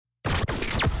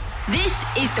This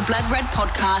is the Blood Red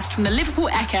podcast from the Liverpool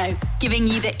Echo, giving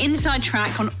you the inside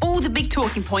track on all the big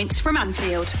talking points from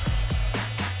Anfield.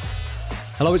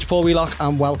 Hello, it's Paul Wheelock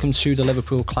and welcome to the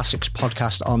Liverpool Classics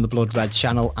podcast on the Blood Red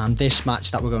channel. And this match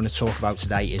that we're going to talk about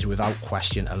today is without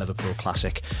question a Liverpool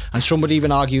classic. And some would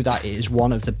even argue that it is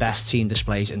one of the best team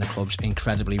displays in the club's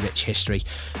incredibly rich history.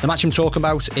 The match I'm talking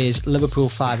about is Liverpool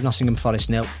 5, Nottingham Forest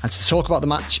 0. And to talk about the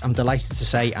match, I'm delighted to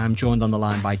say I'm joined on the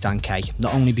line by Dan Kay.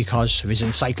 Not only because of his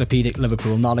encyclopedic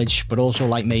Liverpool knowledge, but also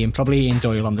like me and probably Ian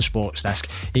Doyle on the sports desk,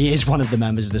 he is one of the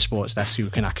members of the sports desk who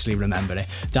can actually remember it.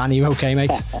 Dan, are you okay, mate?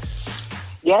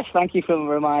 Yes, thank you for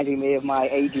reminding me of my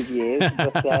aged years.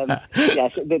 But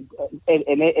yes,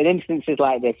 in instances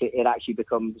like this, it actually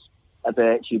becomes a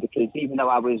virtue because even though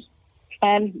I was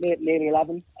 10, nearly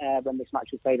 11 when this match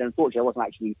was played, unfortunately I wasn't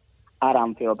actually at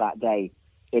Anfield that day.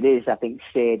 It is, I think,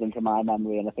 seared into my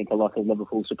memory, and I think a lot of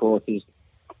Liverpool supporters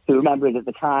who remember it at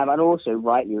the time and also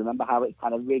rightly remember how it's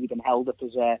kind of really been held up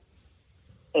as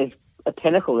a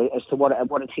pinnacle as to what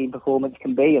a team performance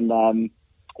can be. And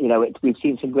you know, we've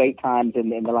seen some great times in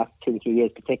the last 2 or 3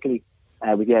 years, particularly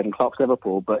with Jurgen Klopp's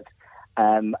Liverpool. But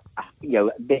you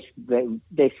know, this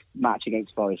match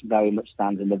against Forest very much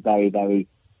stands in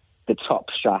the top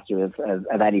strata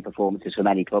of any performances from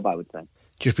any club, I would say.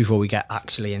 Just before we get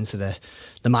actually into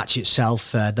the match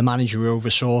itself, the manager who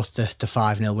oversaw the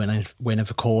 5-0 win,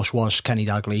 of course, was Kenny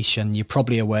Dalglish. And you're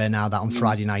probably aware now that on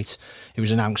Friday night it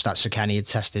was announced that Sir Kenny had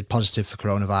tested positive for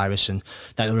coronavirus and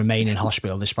that he'll remain in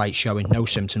hospital despite showing no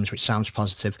symptoms, which sounds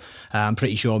positive. I'm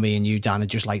pretty sure me and you, Dan, would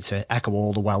just like to echo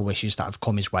all the well wishes that have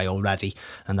come his way already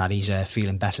and that he's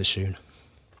feeling better soon.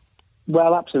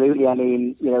 Well, absolutely. I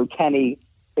mean, you know, Kenny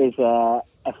is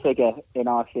a figure in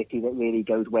our city that really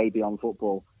goes way beyond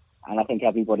football. And I think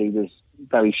everybody was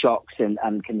very shocked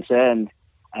and concerned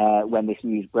when this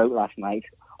news broke last night.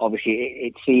 Obviously,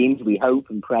 it seems, we hope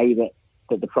and pray that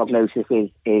the prognosis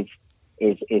is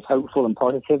hopeful and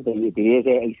positive, that he is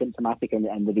asymptomatic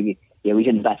and that he's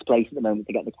in the best place at the moment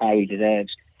to get the care he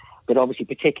deserves. But obviously,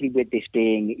 particularly with this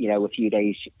being, you know, a few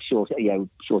days short of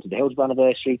the Hillsborough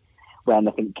anniversary, when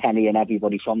I think Kenny and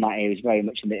everybody from that area is very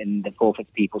much in the forefront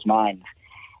of people's minds.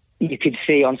 You could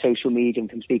see on social media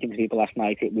and from speaking to people last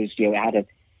night, it was, you know, it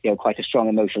had quite a strong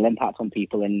emotional impact on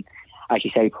people. And as you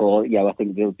say, Paul, you know, I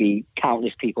think there'll be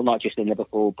countless people, not just in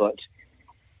Liverpool, but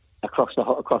across the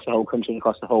whole country and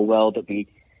across the whole world, that be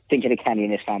thinking of Kenny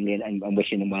and his family and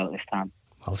wishing them well at this time.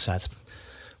 Well said.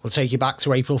 We'll take you back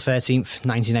to April 13th,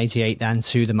 1988 then,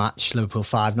 to the match, Liverpool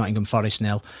 5, Nottingham Forest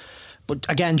 0. But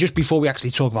again, just before we actually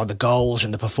talk about the goals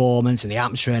and the performance and the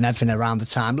atmosphere and everything around the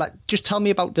time, just tell me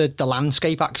about the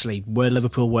landscape, actually, where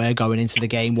Liverpool were going into the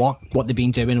game, what they've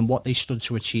been doing and what they stood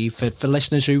to achieve for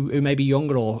listeners who may be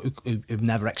younger or who've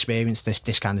never experienced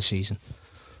this kind of season.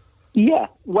 Yeah,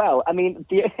 well, I mean,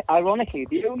 ironically,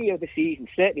 the only other season,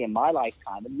 certainly in my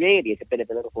lifetime, and really it's a bit of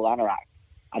a Liverpool anorak.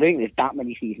 I don't think there's that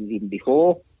many seasons even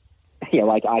before. You know,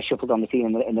 like I shuffled on the scene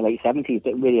in the late 70s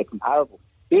that really are comparable.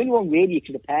 The only one really you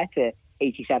can compare to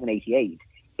 87, 88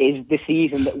 is the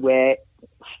season that we're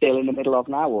still in the middle of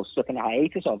now, or stuck in a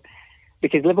hiatus of.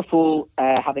 Because Liverpool,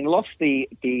 having lost the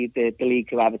league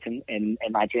to Everton in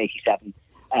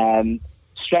 1987,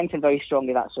 strengthened very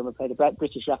strongly that summer, played a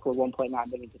British record 1.9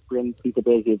 million to bring Peter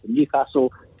Beardsley from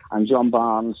Newcastle and John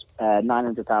Barnes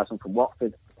 900,000 from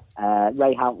Watford.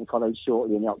 Ray Houghton followed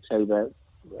shortly in October.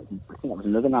 I think that was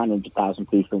another 900,000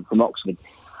 piece from Oxford.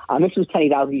 And this was Kenny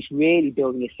Dalglish really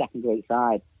building his second-rate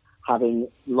side, having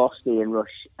lost Ian Rush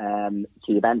to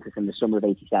Juventus in the summer of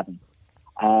 87.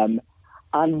 And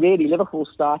really, Liverpool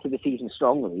started the season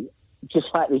strongly, just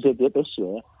like they did this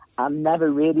year, and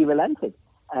never really relented.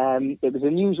 It was an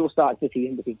unusual start to the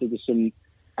season because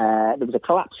there was a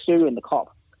collapse through in the Kop.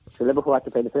 So Liverpool had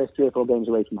to play the first 3 or 4 games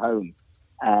away from home.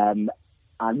 And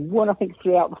won, I think,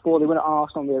 3 out before they won at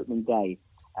Arsenal on the opening day.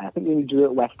 I think they only drew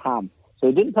at West Ham. So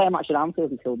they didn't play a match at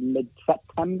Anfield until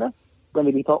mid-September when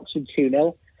they beat Oxford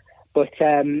 2-0. But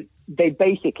they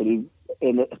basically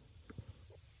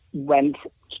went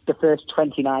the first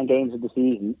 29 games of the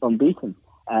season unbeaten,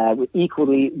 which equaled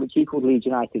Leeds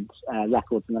United's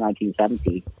record from the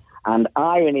 1970s. And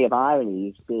irony of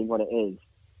ironies being what it is,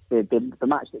 the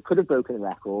match that could have broken the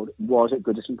record was at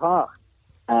Goodison Park.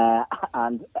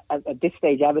 And at this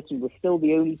stage, Everton was still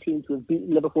the only team to have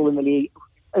beaten Liverpool in the league,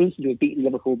 only to have beaten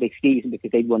Liverpool this season because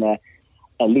they'd won a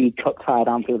League Cup tie at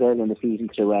Anfield earlier in the season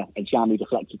through a jammy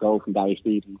deflected goal from Gary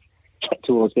Stevens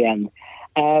towards the end.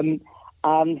 And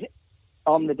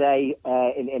on the day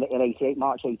in 88,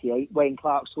 March 88, Wayne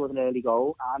Clark scored an early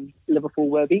goal and Liverpool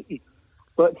were beaten.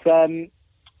 But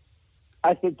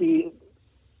I think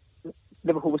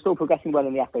Liverpool was still progressing well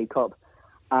in the FA Cup.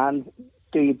 And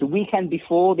the weekend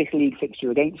before this league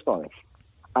fixture against Forest.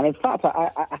 And in fact,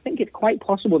 I think it's quite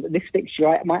possible that this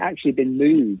fixture might actually have been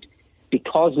moved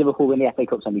because Liverpool win the FA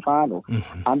Cup semi-final.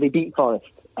 And they beat Forest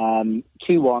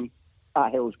 2-1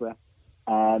 at Hillsborough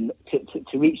to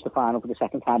reach the final for the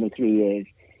second time in 3 years.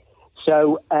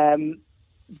 So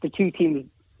the two teams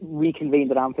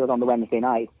reconvened at Anfield on the Wednesday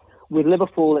night, with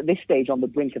Liverpool at this stage on the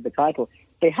brink of the title.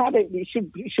 They had, you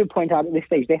should point out at this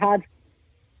stage, they had,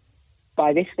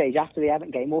 by this stage, after the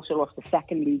Everton game, also lost the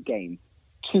second league game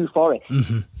to Forest.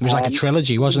 It was like a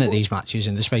trilogy, wasn't it, these matches,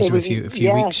 in the space of a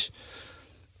few weeks?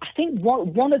 I think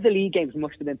one of the league games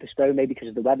must have been postponed, maybe because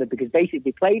of the weather, because basically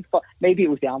they played, maybe it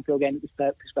was the Anfield game that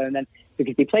was postponed then,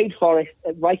 because they played Forest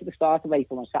right at the start of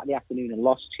April on Saturday afternoon and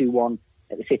lost 2-1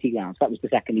 at the City Ground. So that was the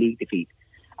second league defeat.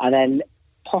 And then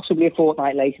possibly a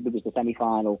fortnight later, there was the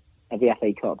semi-final of the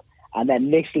FA Cup. And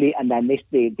then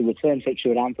the return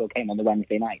fixture at Anfield came on the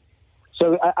Wednesday night.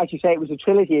 So, as you say, it was a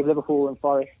trilogy of Liverpool and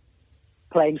Forest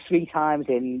playing 3 times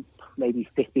in maybe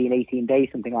 15, 18 days,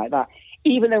 something like that.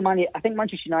 Even though I think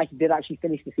Manchester United did actually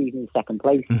finish the season in second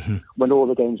place when all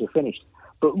the games were finished.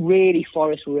 But really,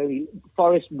 Forest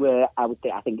were, I would say,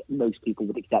 I think most people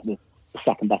would accept the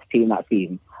second best team that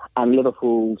season, and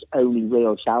Liverpool's only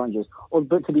real challengers.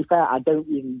 But to be fair, I don't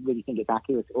even really think it's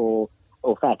accurate or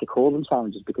fair to call them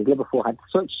challengers, because Liverpool had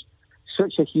such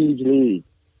a huge lead,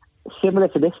 similar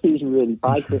to this season really,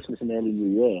 by Christmas and early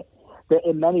New Year, that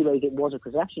in many ways it was a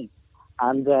possession.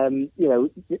 And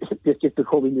just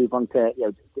before we move on to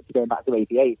going back to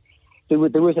 '88, there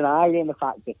was an irony in the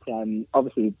fact that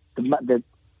obviously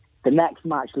the next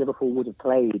match Liverpool would have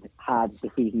played had the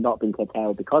season not been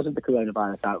curtailed because of the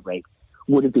coronavirus outbreak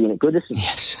would have been at Goodison.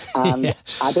 Yes. And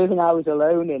I don't think I was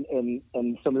alone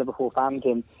in some Liverpool fans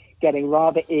in getting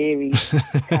rather eerie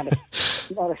kind of,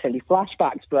 not necessarily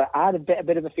flashbacks, but I had a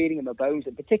bit of a feeling in my bones,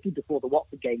 and particularly before the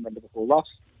Watford game when Liverpool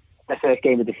lost the first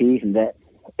game of the season, that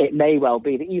it may well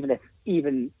be that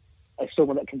even as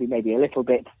someone that can be maybe a little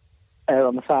bit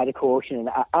on the side of caution, and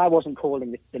I wasn't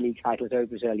calling the league titles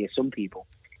over as early as some people,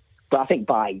 but I think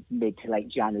by mid to late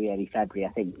January, early February,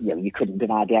 I think you couldn't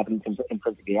deny the evidence in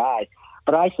front of your eyes.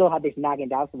 But I still had this nagging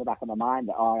doubt in the back of my mind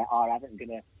that are Everton going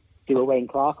to do a Wayne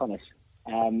Clark on us?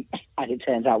 As it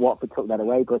turns out, Watford took that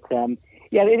away. But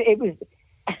it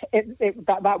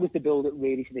was the build up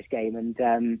really to this game, and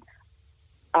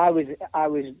it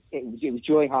was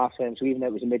during half term, so even though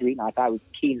it was a midweek night, I was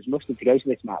keen as mustard to go to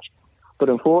this match. But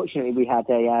unfortunately, we had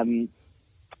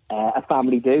a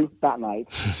family do that night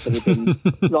that had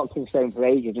been locked in stone for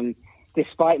ages. And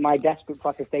despite my desperate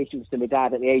protestations to my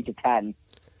dad at the age of 10,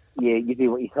 you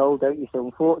do what you're told, don't you? So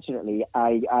unfortunately,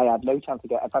 I had no chance to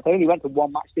go. In fact, I only went to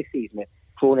one match this season, at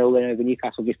 4-0 win over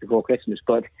Newcastle just before Christmas.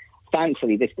 But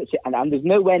thankfully, and there's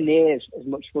nowhere near as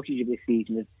much footage of this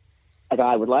season as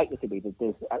I would like there to be.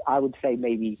 I would say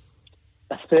maybe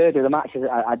a third of the matches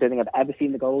I don't think I've ever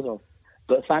seen the goals of.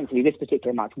 But thankfully, this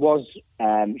particular match was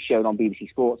shown on BBC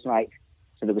Sports Night,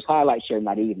 so there was highlights shown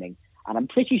that evening. And I'm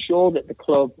pretty sure that the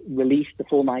club released the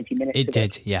full 90 minutes. It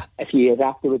did, yeah. A few years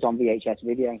afterwards on VHS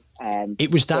video.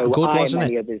 It was that good,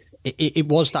 wasn't it? It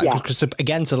was that good, because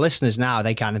again, to listeners now,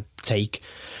 they kind of take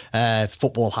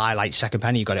football highlights second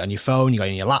penny. You've got it on your phone, you've got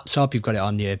it on your laptop, you've got it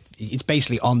on it's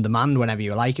basically on demand whenever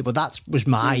you like it. But that was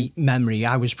my memory.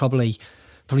 I was probably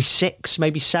 6,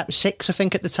 maybe 6, I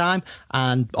think, at the time,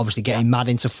 and obviously getting mad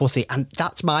into footy, and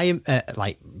that's my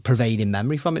pervading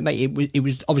memory from it, mate. It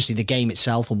was obviously the game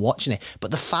itself and watching it, but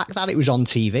the fact that it was on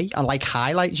TV and like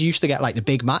highlights. You used to get like the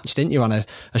big match, didn't you, on a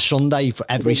Sunday for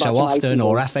every so often,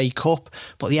 or FA Cup.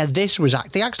 But yeah, this was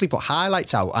they actually put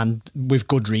highlights out, and with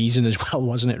good reason as well,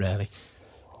 wasn't it? Really.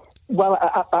 Well,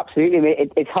 absolutely. I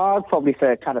mean, it's hard probably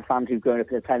for kind of fans who've grown up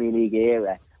in the Premier League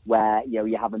era, where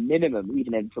you have a minimum,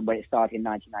 even from when it started in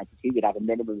 1992, you'd have a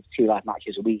minimum of 2 live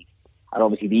matches a week, and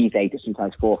obviously these days it's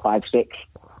sometimes 4, 5, 6,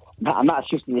 and that's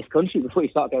just in this country before you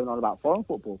start going on about foreign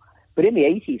football. But in the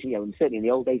 80s, and certainly in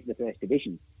the old days of the First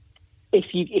Division, if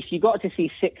you got to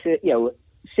see 6 or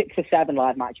 7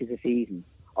 live matches a season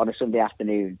on a Sunday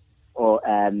afternoon, or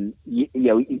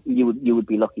you would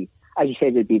be lucky. As you say,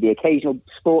 there'd be the occasional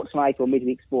sports night or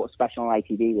midweek sports special on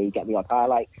ITV where you get the odd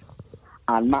highlights,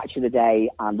 and match of the day,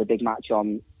 and the big match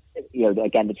on,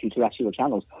 again, the 2 terrestrial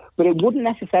channels. But it wouldn't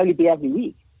necessarily be every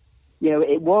week.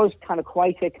 It was kind of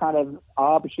quite a kind of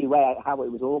arbitrary way how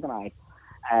it was organised.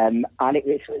 And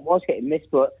it was hit and miss,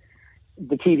 but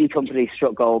the TV company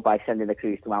struck gold by sending the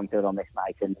crews to Anfield on this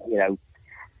night. And,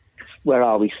 where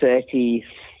are we, 32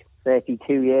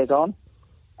 years on?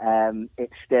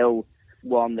 It's still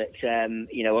one that,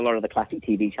 a lot of the classic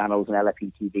TV channels and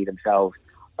LFE TV themselves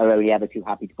are only ever too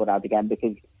happy to put out again,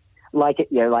 because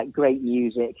like great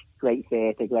music, great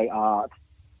theatre, great art,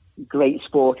 great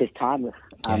sport is timeless,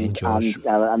 and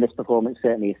this performance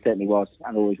certainly was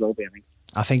and always will be, I think.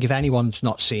 I think if anyone's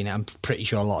not seen it, I'm pretty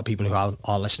sure a lot of people who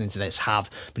are listening to this have.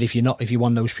 But if you're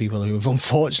one of those people who have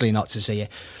unfortunately not to see it,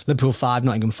 Liverpool 5,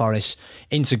 Nottingham Forest,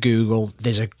 into Google.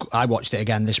 I watched it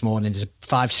again this morning. There's a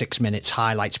 5-6 minutes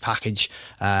highlights package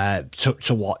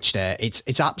to watch there.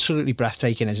 It's absolutely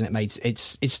breathtaking, isn't it, mate?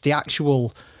 It's the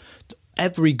actual.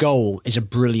 Every goal is a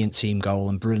brilliant team goal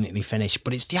and brilliantly finished,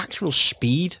 but it's the actual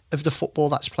speed of the football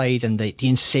that's played and the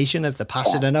incision of the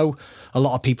pass. And I know a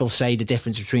lot of people say the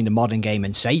difference between the modern game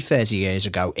and say 30 years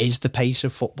ago is the pace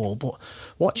of football, but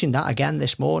watching that again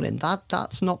this morning,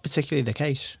 that's not particularly the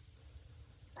case.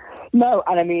 No,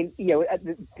 and I mean,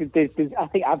 I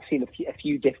think I've seen a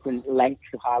few different lengths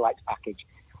of highlights package,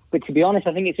 but to be honest,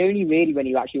 I think it's only really when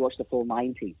you actually watch the full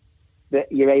 90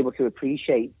 that you're able to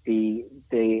appreciate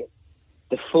the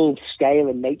full scale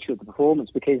and nature of the performance,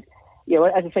 because,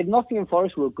 as I said, Nottingham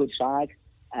Forest were a good side.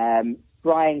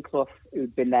 Brian Clough,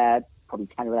 who'd been there probably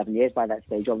 10 or 11 years by that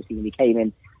stage, obviously when he came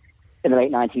in the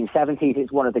late 1970s,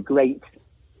 it's one of the great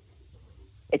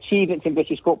achievements in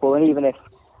British football, and even if,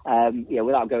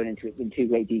 without going into it in too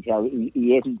great detail,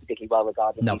 he isn't particularly well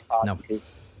regarded in these parts because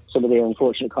some of the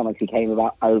unfortunate comments he came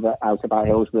out about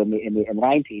Hillsborough in the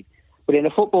 90s. But in a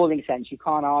footballing sense, you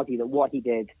can't argue that what he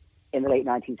did in the late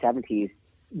 1970s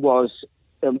was,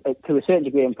 to a certain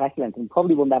degree, unprecedented and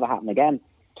probably will never happen again.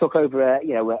 Took over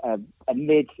a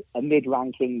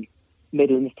mid-ranking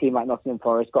Midlands team like Nottingham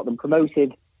Forest, got them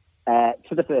promoted to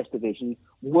the First Division,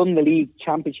 won the league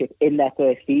championship in their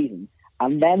first season,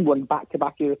 and then won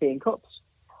back-to-back European Cups.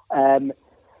 Early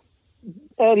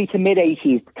to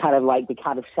mid-80s,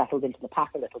 they settled into the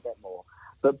pack a little bit more.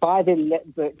 But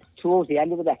towards the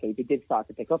end of the decade, they did start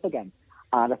to pick up again.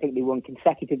 And I think they won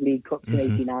consecutive League Cups in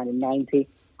 89 and 90,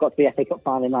 got to the FA Cup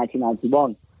final in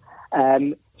 1991.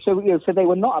 So they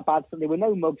were not a bad, they were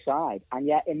no mug side, and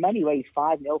yet in many ways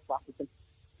 5-0 flattered them.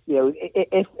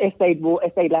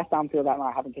 If they'd left Anfield that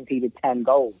night having conceded 10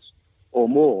 goals or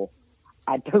more,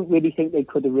 I don't really think they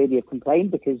could have really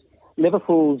complained, because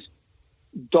Liverpool's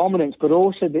dominance, but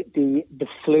also the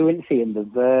fluency and the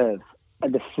verve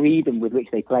and the freedom with which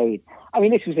they played. I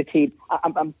mean, this was a team.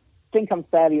 I think I'm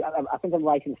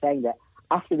right in saying that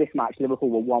after this match, Liverpool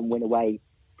were one win away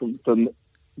from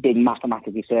being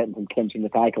mathematically certain from clinching the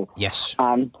title. Yes.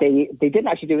 And they didn't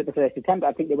actually do it the first attempt.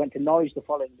 I think they went to Norwich the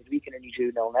following week and only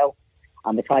drew 0-0.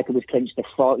 And the title was clinched the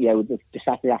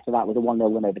Saturday after that with a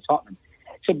 1-0 win over Tottenham.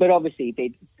 So, but obviously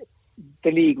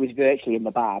the league was virtually in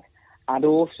the bag, and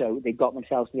also they got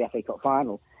themselves to the FA Cup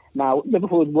final. Now,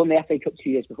 Liverpool had won the FA Cup 2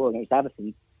 years before against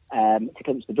Everton to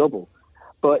clinch the double,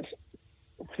 but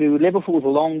through Liverpool's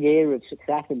long era of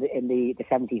success in the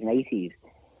 70s and 80s,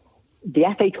 the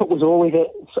FA Cup was always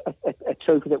a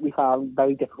trophy that we found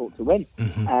very difficult to win.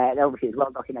 Mm-hmm. And obviously, it's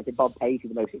well documented. Bob Paisley,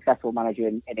 the most successful manager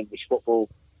in English football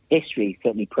history,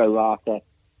 certainly pro rata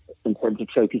in terms of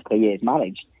trophies per year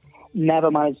managed, never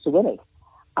managed to win it.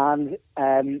 And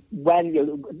when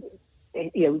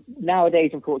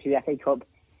nowadays, unfortunately, the FA Cup,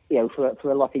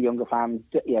 for a lot of younger fans,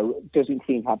 doesn't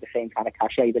seem to have the same kind of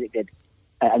cachet that it did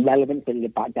and relevance that it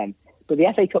did back then. But the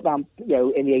FA Cup in the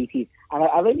 80s, and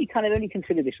I've only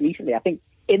considered this recently. I think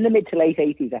in the mid to late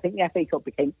 80s, I think the FA Cup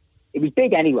it was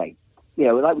big anyway.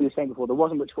 Like we were saying before, there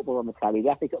wasn't much football on the telly.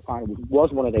 The FA Cup final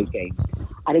was one of those games.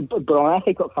 But on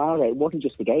FA Cup final day, it wasn't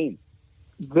just the game.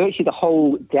 Virtually the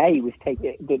whole day was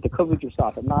taken. The coverage would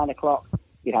start at 9 o'clock.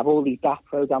 You'd have all these daft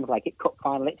programs like it Cup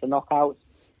final, it's a knockout,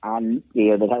 and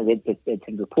the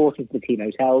reporters to the team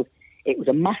hotels. It was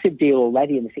a massive deal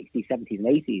already in the 60s, 70s, and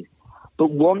 80s. But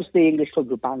once the English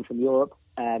clubs were banned from Europe,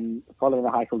 following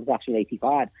the Highfield disaster in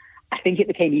 '85, I think it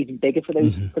became even bigger for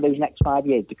those next 5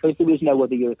 years, because there was no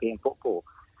other European football,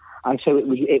 and so it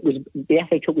was the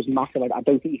FA Cup was massive. I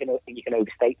don't think you can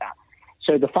overstate that.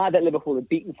 So the fact that Liverpool had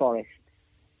beaten Forest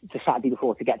the Saturday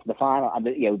before to get to the final, and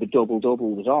the double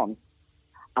was on,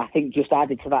 I think just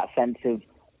added to that sense of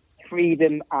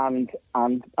freedom and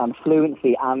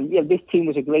fluency. And this team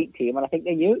was a great team, and I think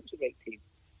they knew it was a great team.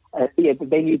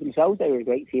 They knew themselves they were a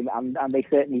great team, and they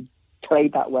certainly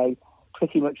played that way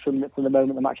pretty much from the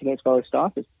moment the match against Forest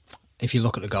started. If you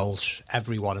look at the goals,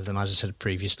 every one of them, as I said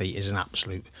previously, is an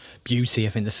absolute beauty.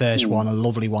 I think the first one, a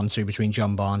lovely 1-2 between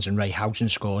John Barnes and Ray Houghton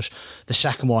scores. The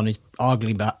second one is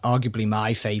arguably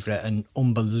my favourite, an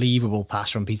unbelievable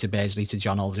pass from Peter Beardsley to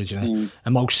John Aldridge, and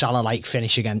a Mo Salah-like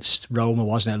finish against Roma,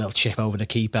 wasn't it? A little chip over the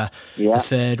keeper. Yeah. The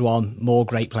third one, more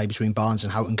great play between Barnes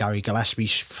and Houghton. Gary Gillespie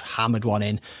hammered one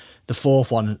in. The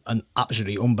fourth one, an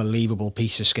absolutely unbelievable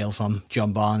piece of skill from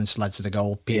John Barnes, led to the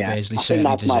goal. Peter Beardsley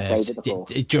certainly deserved.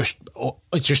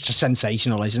 It's just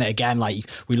sensational, isn't it? Again, like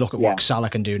we look at what Salah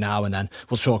can do now, and then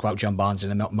we'll talk about John Barnes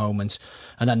in a moment.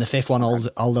 And then the fifth one,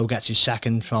 Aldo gets his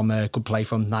second from a good play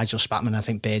from Nigel Spatman. I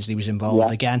think Beardsley was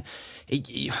involved again.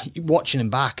 Watching him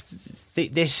back,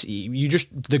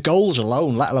 the goals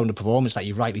alone, let alone the performance that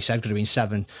you've rightly said, could have been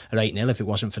 7 or 8-0 if it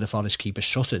wasn't for the Forest keeper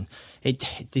Sutton. They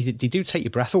do take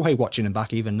your breath away watching him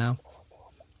back even now.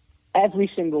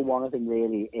 Every single one of them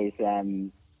really is, is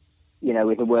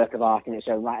a work of art in its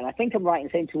own right. And I think I'm right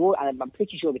in saying and I'm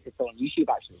pretty sure this is still on YouTube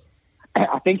actually.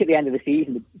 I think at the end of the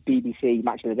season, the BBC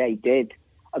Match of the Day did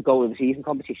a goal of the season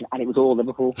competition, and it was all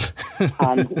Liverpool.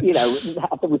 And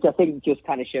which I think just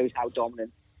kind of shows how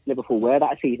dominant Liverpool were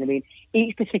that season. I mean,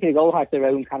 each particular goal has their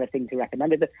own kind of thing to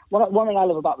recommend. One thing I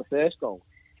love about the first goal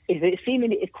is that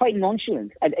it's quite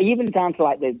nonchalant, and even down to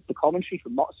like the commentary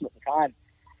from Motson at the time.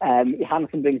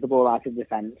 Hansen brings the ball out of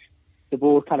defence. The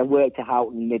ball kind of worked to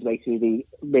Houghton midway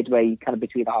kind of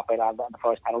between the halfway line and the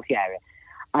Forest penalty area,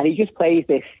 and he just plays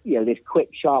this quick,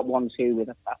 sharp 1-2 with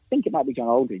I think it might be John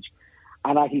Aldridge,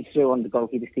 and as he's through on the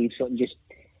goalkeeper Steve Sutton, just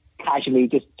casually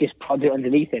just prods it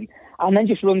underneath him, and then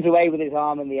just runs away with his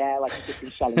arm in the air like he's just been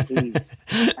shelling peas.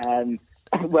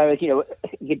 Whereas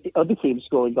other teams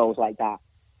scoring goals like that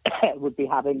would be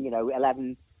having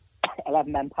 11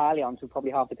 men piling on to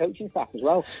probably half the coaching staff as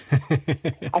well.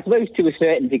 I suppose to a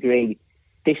certain degree,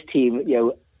 this team,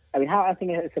 I think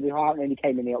Houghton only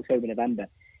came in the October-November,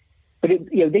 but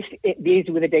these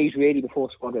were the days really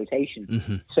before squad rotation.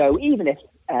 Mm-hmm. So even if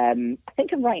I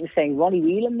think I'm right in saying Ronnie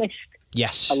Whelan missed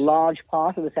a large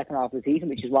part of the second half of the season,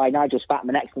 which is why Nigel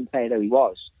Spatman, excellent player though he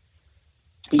was,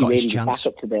 he got really was back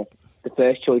up to the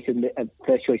first choice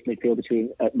midfield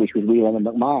between which was Whelan and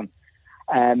McMahon.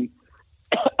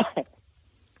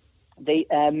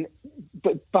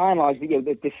 But by and large,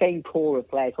 the same core of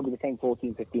players, probably the same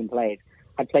 14, 15 players,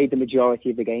 had played the majority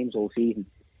of the games all season.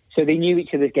 So they knew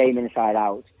each other's game inside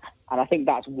out. And I think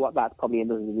that's probably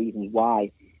another of the reasons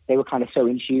why they were kind of so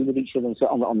in tune with each other and so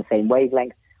on the same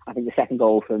wavelength. I think the second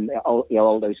goal from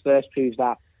Aldo's first proves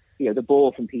that. The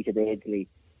ball from Peter Beardsley,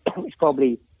 which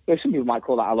probably, some people might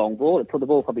call that a long ball. The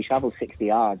ball probably travelled 60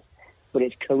 yards, but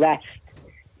it's caressed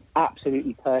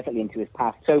absolutely perfectly into his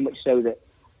path, so much so that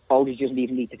Aldridge doesn't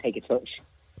even need to take a touch,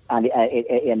 and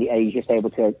he's just able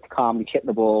to calmly chip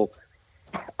the ball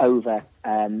over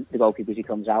the goalkeeper as he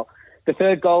comes out. The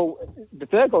third goal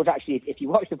is actually, if you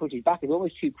watch the footage back, it's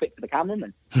almost too quick for the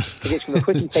cameraman, because it's from a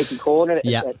quick and taken corner at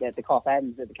the Cop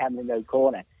end, at the Cameron Road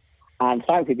corner, and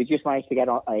thankfully they just managed to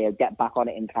get back on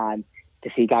it in time to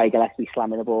see Gary Gillespie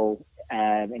slamming the ball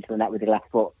into the net with his left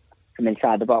foot from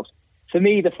inside the box. For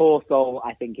me, the fourth goal,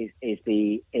 I think, is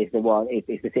the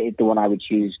one I would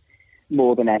choose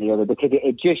more than any other, because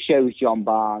it just shows John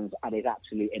Barnes at his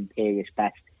absolute imperious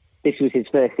best. This was his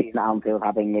first season at Anfield,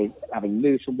 having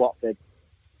moved from Watford.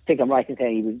 I think I'm right in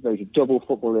saying he was voted double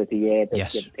Footballer of the Year, the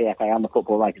PFA and the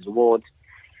Football Writers Awards.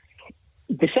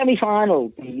 The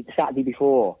semi-final, the Saturday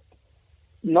before,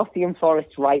 Nottingham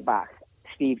Forest right back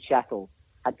Steve Chettle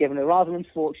had given a rather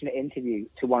unfortunate interview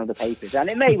to one of the papers, and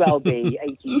it may well be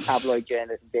 80s tabloid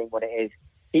journalism being what it is.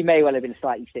 He may well have been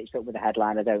slightly stitched up with a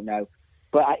headline, I don't know.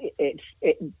 But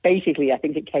basically, I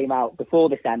think it came out before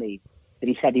the semi that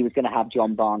he said he was going to have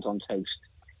John Barnes on toast.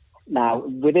 Now,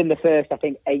 within the first, I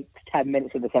think, 8 to 10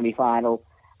 minutes of the semi-final,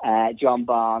 John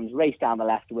Barnes raced down the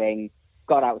left wing,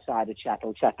 got outside of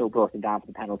Chettle. Chettle brought him down for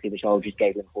the penalty, which Aldridge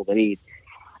gave him for the lead.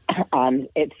 And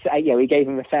he gave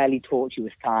him a fairly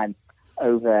tortuous time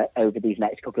over these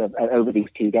next over these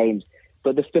 2 games.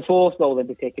 But the fourth goal in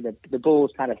particular, the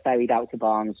ball's kind of ferried out to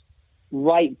Barnes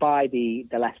right by the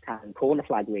left-hand corner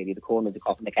flag, really, the corner of the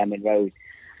Cop and the Cameron Road.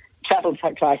 Chettle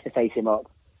tries to face him up.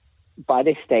 By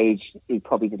this stage, he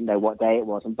probably didn't know what day it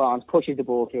was, and Barnes pushes the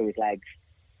ball through his legs,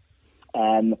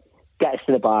 gets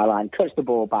to the byline, cuts the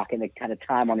ball back in a kind of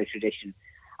time-honoured tradition,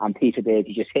 and Peter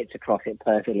Beardsley just hits across it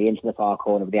perfectly into the far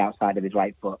corner with the outside of his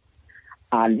right foot.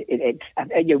 And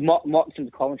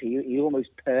Motson's commentary, he's almost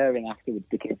purring afterwards,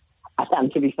 because,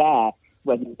 and to be fair,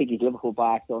 whether you think he's Liverpool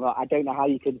biased or not, I don't know how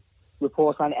you could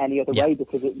report on it any other way,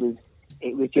 because it was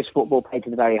just football played to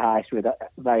the very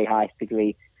highest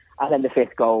degree. And then the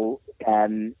fifth goal,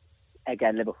 again,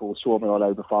 Liverpool swarming all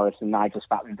over Forest, and Nigel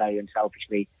Spatman very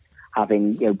unselfishly,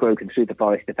 having broken through the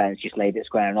Forest defence, just laid it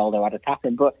square, and Aldo had a tap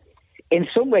in. But in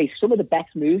some ways, some of the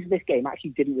best moves of this game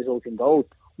actually didn't result in goals.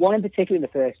 One in particular in the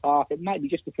first half, it might be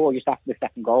just before, just after the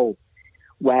second goal,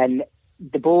 when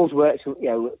the ball's worked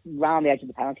round the edge of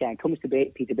the penalty line, comes to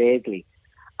Peter Beardsley,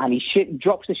 and he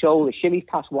drops the shoulder, shimmies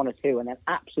past one or two, and then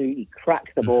absolutely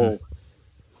cracks the ball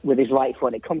with his right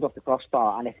foot. It comes off the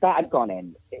crossbar, and if that had gone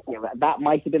in, that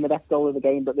might have been the best goal of the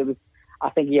game. But there was, I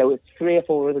think, 3 or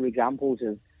 4 other examples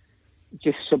of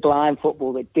just sublime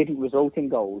football that didn't result in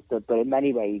goals, but in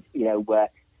many ways, were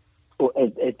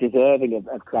as deserving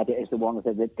of credit as the ones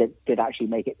that did actually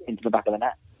make it into the back of the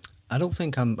net. I don't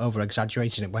think I'm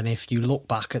over-exaggerating it when if you look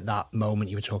back at that moment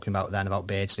you were talking about then, about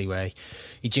Beardsley, where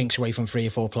he jinks away from 3 or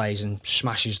 4 plays and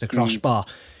smashes the crossbar,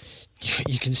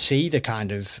 you can see the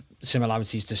kind of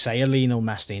similarities to, say, a Lionel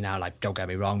Messi now. Like, don't get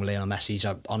me wrong, Lionel Messi's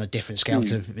on a different scale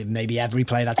to maybe every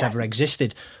player that's ever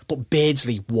existed. But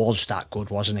Beardsley was that good,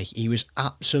 wasn't he? He was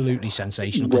absolutely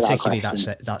sensational, particularly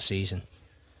that season.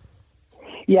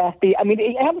 Yeah, he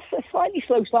had a slightly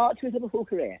slow start to his Liverpool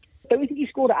career. I don't think he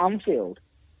scored at Anfield.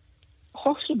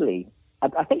 Possibly.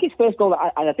 I think his first goal,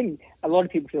 and I think a lot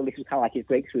of people feel this was kind of like his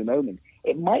breakthrough moment.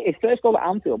 His first goal at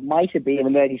Anfield might have been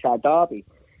in the Merseyside derby,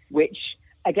 which,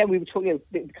 again, we were talking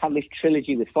about kind of this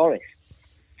trilogy with Forest.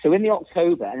 So in the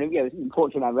October, and it's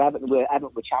important to remember, Everton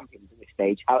were champions at this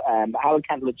stage. Howard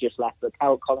Kendall had just left, but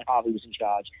Colin Harvey was in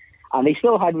charge. And they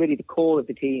still had really the core of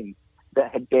the team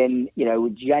that had been,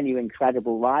 genuine,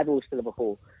 credible rivals to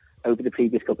Liverpool over the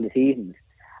previous couple of seasons.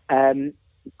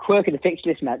 Quirk of the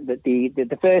fixtures meant that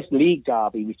the first league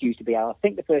derby was due to be, I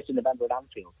think, the 1st of November at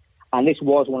Anfield. And this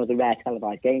was one of the rare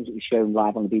televised games that was shown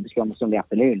live on the BBC on the Sunday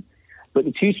afternoon. But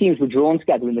the 2 teams were drawn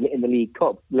together in the League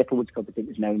Cup, Littlewood's Cup, I think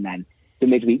it was known then, the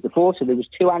midweek before. So there was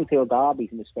 2 Anfield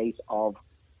derbies in the space of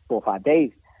 4 or 5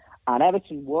 days. And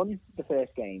Everton won the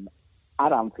first game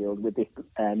at Anfield with this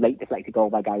late deflected goal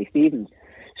by Gary Stevens.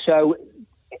 So,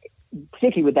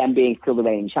 particularly with them being still the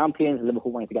reigning champions, and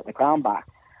Liverpool wanting to get the crown back,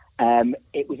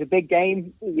 it was a big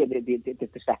game,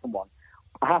 the second one.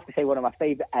 I have to say one of my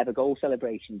favourite ever goal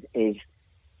celebrations is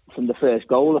from the first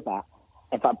goal of that.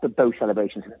 In fact, both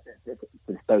celebrations,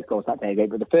 both goals that day.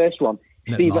 But the first one,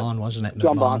 McMahon, wasn't it?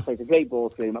 John Barnes plays a great ball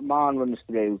through. McMahon runs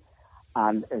through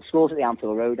and scores at the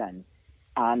Anfield Road end.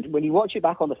 And when you watch it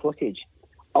back on the footage,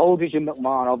 Aldridge and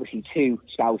McMahon, obviously 2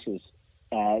 Scousers,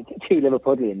 2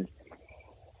 Liverpudlians.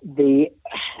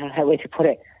 How to put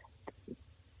it?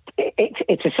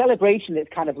 It's a celebration that's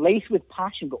kind of laced with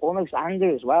passion, but almost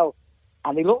anger as well.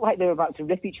 And they look like they're about to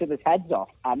rip each other's heads off,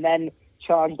 and then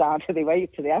charge down to the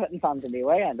Everton fans in the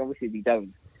away end. Obviously, they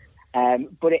don't.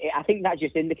 But I think that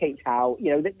just indicates how,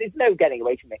 there's no getting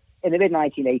away from it. In the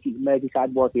mid-1980s,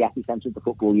 Merseyside was the epicenter of the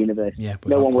football universe. Yeah,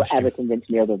 no one will ever convince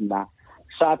me other than that.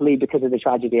 Sadly, because of the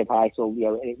tragedy of Heysel,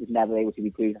 it was never able to be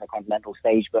proved on a continental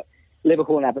stage. But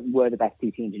Liverpool and Everton were the best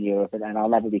 2 teams in Europe, and I'll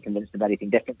never be convinced of anything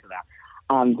different to that.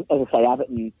 And as I say,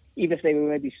 Everton, even if they were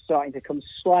maybe starting to come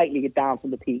slightly down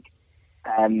from the peak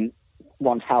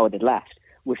once Howard had left,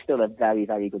 was still a very,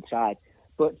 very good side.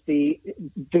 But the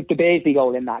Beardsley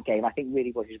goal in that game, I think,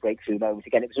 really was his breakthrough moment.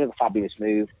 Again, it was another fabulous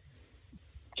move.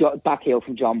 Back heel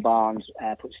from John Barnes,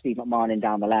 put Steve McMahon in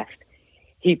down the left.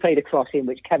 He played a cross in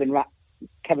which Kevin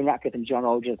Ratcliffe and John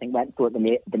Aldridge, I think, went for at the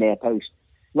near post.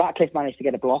 Ratcliffe managed to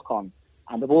get a block on,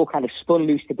 and the ball kind of spun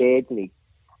loose to Beardsley,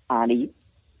 and he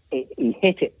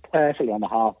hit it perfectly on the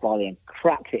half volley and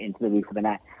cracked it into the roof of the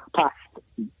net, past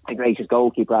the greatest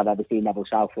goalkeeper I've ever seen, Neville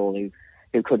Southall, who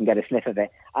couldn't get a sniff of it.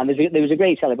 And there was a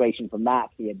great celebration from that.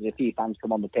 There's a few fans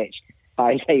come on the pitch.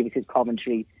 Barry Davis's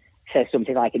commentary says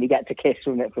something like, and he gets a kiss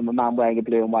from a man wearing a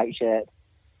blue and white shirt,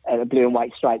 a blue and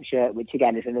white striped shirt, which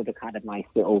again is another kind of nice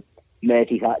little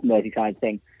Merseyside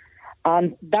thing.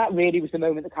 And that really was the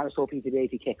moment that kind of saw Peter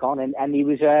Beardsley kick on. And he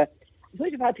was, I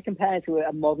suppose if I had to compare to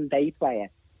a modern day player,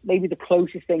 maybe the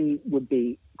closest thing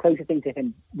to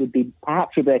him would be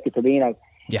perhaps Roberto Firmino,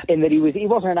 in that he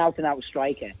wasn't an out and out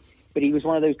striker, but he was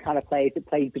one of those kind of players that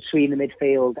played between the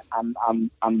midfield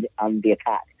and the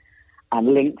attack, and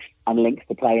links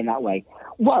the play in that way,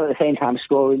 while at the same time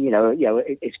scoring,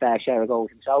 his fair share of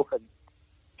goals himself.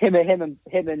 And him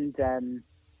and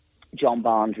John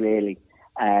Barnes really.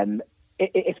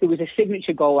 If there was a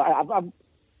signature goal,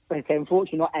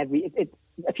 unfortunately, not every.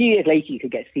 A few years later, you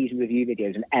could get season review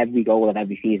videos, and every goal of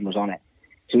every season was on it.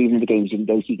 So even if the games didn't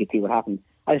go, so you could see what happened.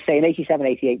 I was saying, 87,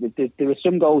 88, there were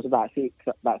some goals of that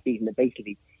season that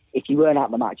basically, if you weren't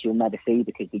at the match, you'll never see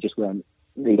because they just weren't.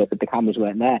 The cameras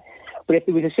weren't there. But if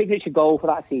there was a signature goal for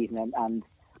that season, and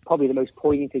probably the most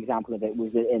poignant example of it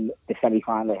was in the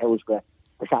semi-final at Hillsborough,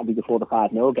 the Saturday before the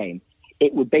 5-0 game,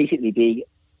 it would basically be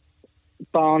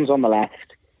Barnes on the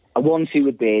left, a 1-2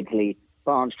 with Beardsley,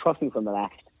 Barnes crossing from the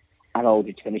left, and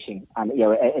Aldridge finishing. And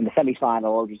in the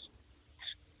semi-final, Aldridge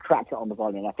cracked it on the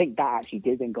volley, and I think that actually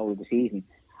did win goal of the season.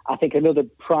 I think another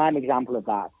prime example of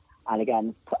that, and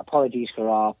again, apologies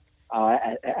for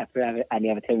for any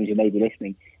Evertonians who may be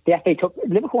listening. The FA Cup,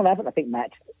 Liverpool and Everton, I think,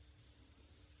 met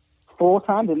 4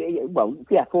 times. Well,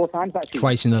 yeah, 4 times actually.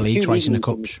 Twice in the league, twice in the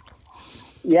cups.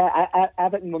 Yeah,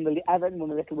 Everton won the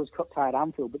Littlewoods Cup tie at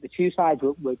Anfield, but the two sides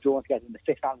were drawn together in the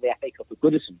 5th round of the FA Cup with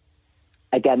Goodison.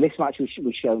 Again, this match was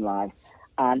shown live,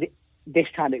 and this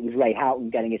time it was Ray Houghton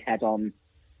getting his head on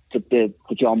the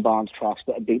John Barnes cross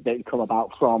that had come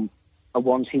about from a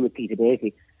 1-2 with Peter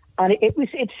Beardsley. And it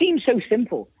seemed so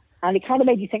simple, and it kind of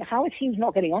made you think, how are teams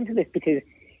not getting onto this? Because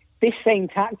this same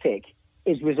tactic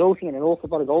is resulting in an awful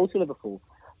lot of goals to Liverpool.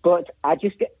 But I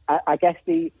guess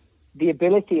the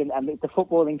ability and the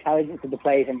football intelligence of the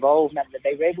players involved meant that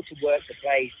they were able to work the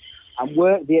play and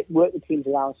work the teams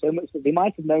around so much that they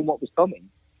might have known what was coming,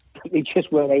 but they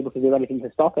just weren't able to do anything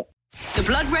to stop it. The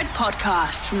Blood Red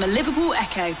Podcast from the Liverpool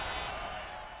Echo.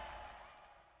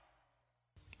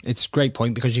 It's a great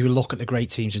point, because you look at the great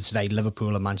teams of today,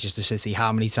 Liverpool and Manchester City,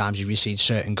 how many times have you seen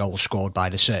certain goals scored by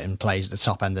the certain players at the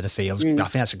top end of the field? I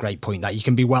think that's a great point, that you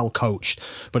can be well coached,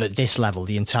 but at this level,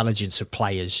 the intelligence of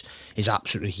players is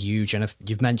absolutely huge. And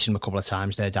you've mentioned him a couple of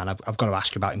times there, Dan. I've got to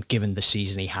ask you about him, given the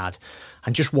season he had,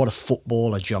 and just what a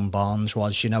footballer John Barnes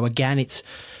was. You know, again,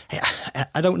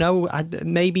 I don't know,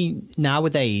 maybe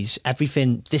nowadays,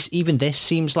 this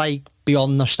seems like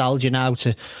beyond nostalgia now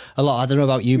to a lot. I don't know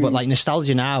about you, but like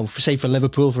nostalgia now, say for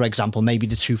Liverpool, for example, maybe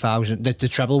the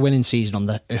treble winning season on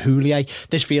the Houllier,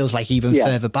 this feels like even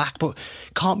further back, but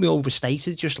can't be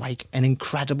overstated, just like an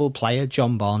incredible player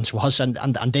John Barnes was, and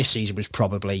this season was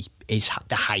probably the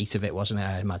height of it, wasn't it,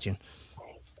 I imagine?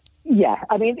 Yeah,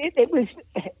 I mean, it was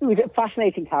a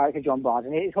fascinating character, John Barnes,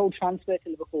 and his whole transfer to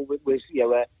Liverpool was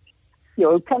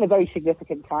a kind of very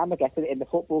significant time, I guess, in the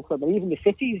football club, and even the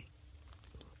city's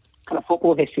kind of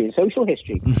football history and social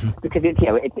history, because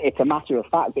it's a matter of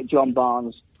fact that John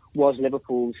Barnes was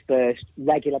Liverpool's first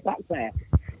regular black player.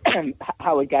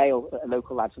 Howard Gale, a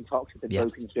local lad from Toxteth, had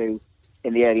broken through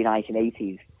in the early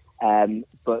 1980s,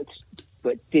 but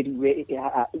didn't really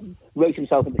wrote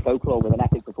himself into folklore with an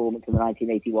epic performance in the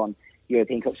 1981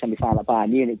 European Cup semi-final at Bayern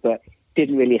Munich, but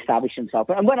didn't really establish himself,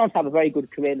 and went on to have a very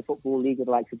good career in the Football League with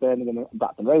the likes of Birmingham and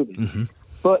Blackburn Rovers.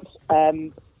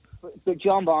 But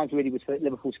John Barnes really was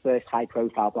Liverpool's first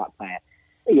high-profile black player.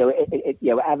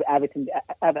 Everton.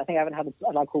 I think Everton had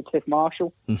a lad called Cliff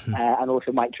Marshall, and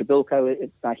also Mike Trebilco,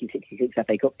 1966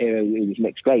 FA Cup hero, who was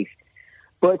mixed race.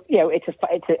 But it's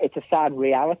a sad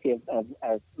reality of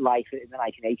life in the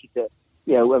 1980s that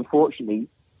unfortunately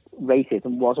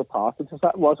racism was a part of.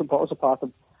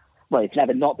 Well, it's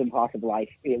never not been part of life.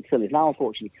 It still is now,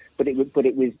 unfortunately. But it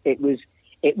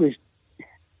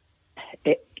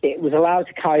was allowed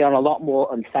to carry on a lot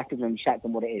more unfettered and unchecked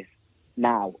than what it is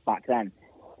now back then.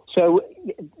 So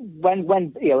when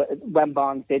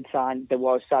Barnes did sign, there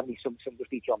was sadly some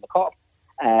graffiti on the cop.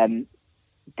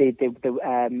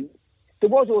 There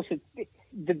was also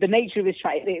the nature of this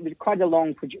transfer. It was quite a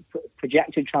long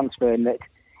projected transfer, in that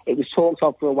it was talked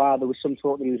of for a while. There was some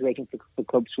talk that he was waiting for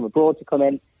clubs from abroad to come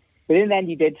in, but in the end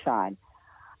he did sign.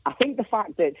 I think the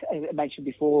fact that, as I mentioned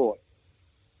before,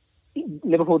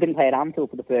 Liverpool didn't play at Anfield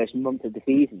for the first month of the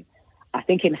season, I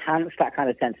think enhanced that kind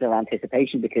of sense of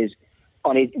anticipation, because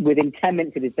within 10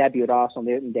 minutes of his debut at Arsenal on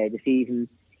the opening day of the season,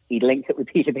 he linked up with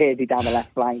Peter Beardsley down the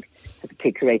left flank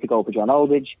to create a goal for John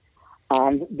Aldridge.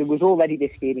 And there was already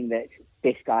this feeling that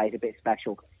this guy is a bit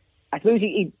special. I suppose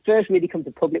he first really come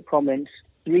to public prominence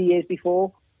 3 years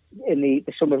before, in the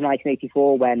summer of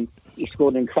 1984, when he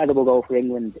scored an incredible goal for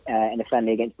England in a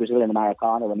friendly against Brazil in the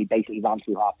Maracana, when he basically ran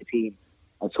through half the team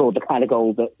and scored the kind of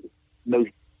goal that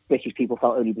most British people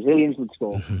felt only Brazilians would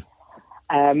score.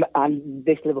 And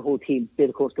this Liverpool team did,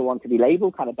 of course, go on to be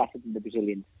labelled kind of better than the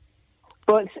Brazilians.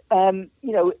 But,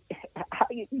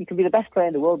 you can be the best player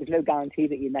in the world. There's no guarantee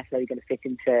that you're necessarily going to fit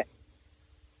into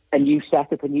a new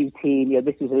setup, a new team.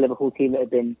 This was a Liverpool team that had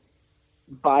been,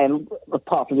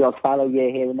 apart from the odd fallow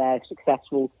year here and there,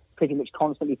 successful pretty much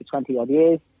constantly for 20-odd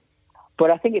years. But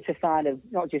I think it's a sign of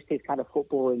not just his kind of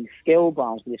footballing skill,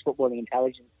 Barnes, but his footballing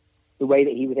intelligence, the way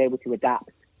that he was able to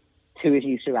adapt to his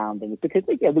new surroundings. Because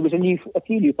there was a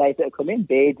few new players that had come in.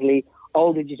 Beardsley,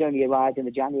 Aldridge has only arrived in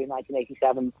the January of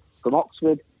 1987 from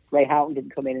Oxford. Ray Houghton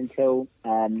didn't come in until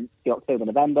the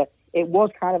October-November. It was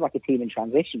kind of like a team in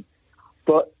transition.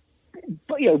 But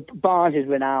Barnes is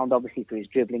renowned, obviously, for his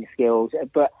dribbling skills.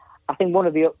 But I think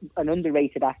an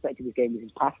underrated aspect of his game was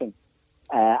his passing.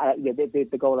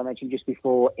 The goal I mentioned just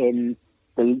before in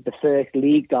the first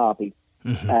league derby,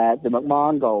 the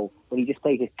McMahon goal, when he just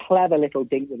plays this clever little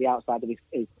dink with the outside of his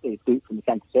boot from the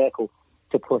centre circle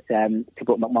to put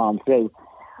McMahon through.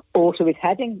 Also, his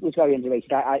heading was very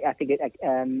underrated. I think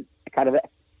kind of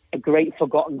a great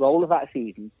forgotten goal of that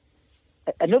season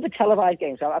another televised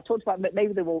game. So I've talked about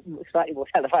maybe the slightly more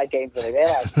televised games than I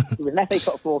realised. There was an FA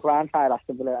Cup 4 grand final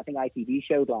Aston Villa, I think ITV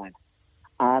showed live.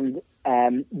 And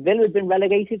Villa had been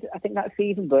relegated, I think, that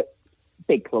season, but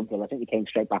big club Villa. I think they came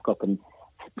straight back up, and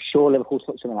sure Liverpool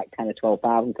took something like 10 or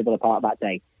 12,000 to Villa Park that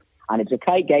day. And it was a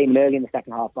tight game, and early in the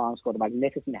second half, Barnes scored a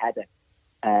magnificent header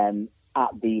at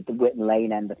the Whitton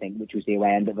Lane end, I think, which was the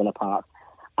away end at Villa Park.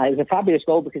 And it was a fabulous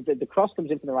goal because the cross comes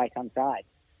in from the right-hand side,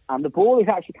 and the ball is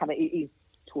actually kind of he's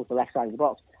towards the left side of the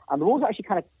box, and the ball's actually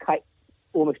kind of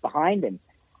almost behind him,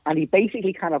 and he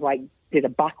basically kind of like did a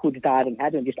backwards diving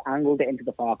header and just angled it into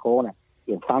the far corner.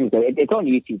 You know, fans go, it's on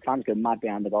YouTube, fans go mad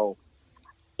behind the goal.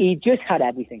 He just had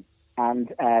everything,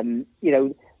 and I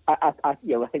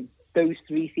think those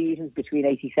 3 seasons between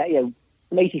 87,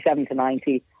 from 87 to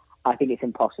 90, I think it's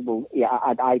impossible. Yeah,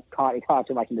 I can't. It's hard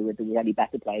to imagine there was any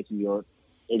better players in Europe.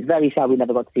 It's very sad we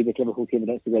never got to see this Liverpool team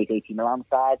against the great 80 Milan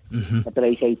side. At the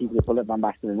late 80s with Bullet, Van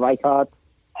Basten and Rijkaard.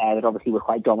 That obviously were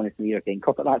quite dominant in the European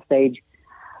Cup at that stage.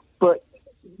 But,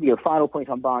 final point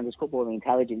on Barnes' footballing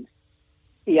intelligence.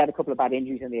 He had a couple of bad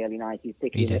injuries in the early 90s,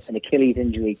 particularly an Achilles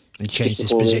injury. And changed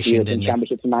his position, didn't he?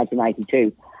 Championship in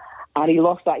 1992. And he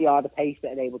lost that yard of pace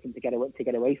that enabled him to get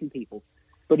away from people.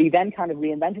 But he then kind of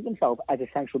reinvented himself as a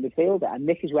central midfielder, and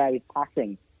this is where his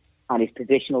passing and his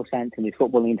positional sense and his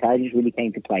footballing intelligence really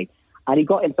came to play. And he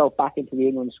got himself back into the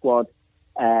England squad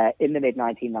in the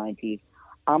mid-1990s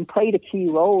and played a key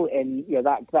role in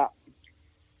that.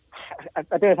 I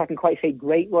don't know if I can quite say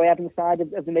great Roy Evans side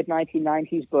of the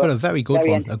mid-1990s, but a very good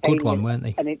one, a good one, weren't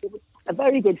they? And it was a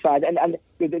very good side. And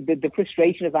the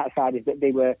frustration of that side is that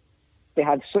they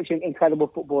had such an incredible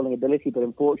footballing ability, but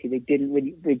unfortunately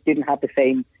they didn't have the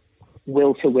same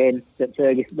will to win that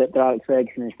Alex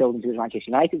Ferguson instilled into his Manchester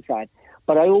United side.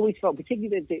 But I always felt,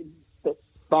 particularly that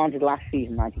Barnes' last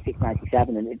season,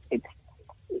 96-97, and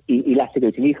he left to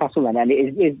go to Newcastle, and then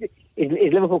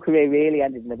his Liverpool career really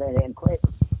ended in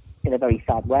a very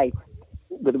sad way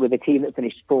with a team that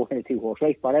finished 4th in a 2-horse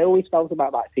race. But I always felt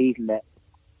about that season that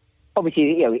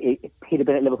obviously he'd have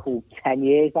been at Liverpool 10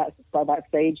 years by that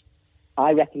stage.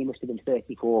 I reckon he must have been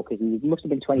 34 because he must have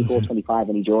been 24, 25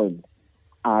 when he joined.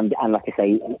 And like I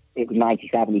say, it was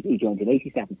 97, he joined in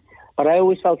 87. But I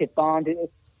always felt if Barnes,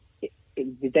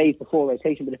 the days before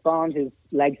rotation, but if Barnes'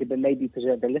 legs had been maybe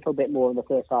preserved a little bit more in the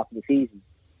first half of the season,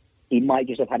 he might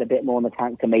just have had a bit more in the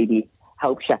tank to maybe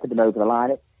help shepherd them over the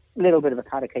line. A little bit of a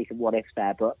kind of case of what ifs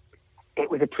there, but it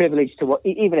was a privilege to watch,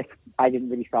 even if I didn't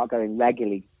really start going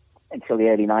regularly until the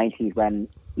early 90s when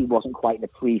he wasn't quite the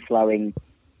free-flowing,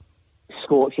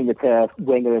 scorching the turf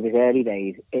winger of his early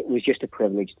days. It was just a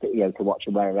privilege to watch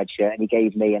him wear a red shirt, and he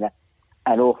gave me and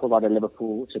an awful lot of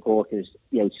Liverpool supporters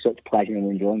such pleasure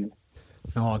and enjoyment.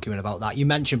 No arguing about that. You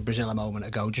mentioned Brazil a moment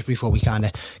ago, just before we kind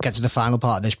of get to the final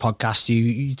part of this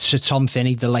podcast. Sir Tom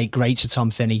Finney, the late great Sir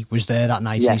Tom Finney, was there that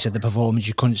night. And he said the performance,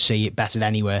 you couldn't see it bettered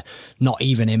anywhere, not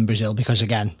even in Brazil, because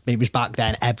again, it was back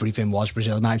then, everything was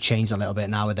Brazil. It might have changed a little bit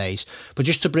nowadays. But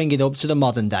just to bring it up to the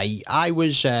modern day, I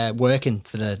was working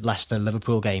for the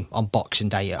Leicester-Liverpool game on Boxing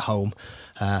Day at home.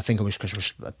 I think it was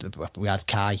because we had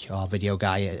Kai, our video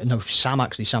guy. No, Sam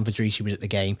Federici was at the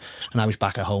game, and I was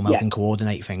back at home helping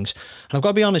coordinate things. And I've got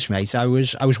to be honest, mate, I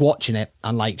was watching it,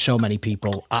 and like so many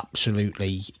people,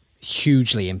 absolutely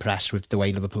hugely impressed with the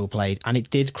way Liverpool played. And it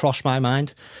did cross my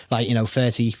mind,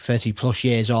 30 plus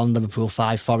years on, Liverpool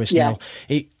 5, Forest 0.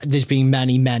 There's been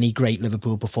many great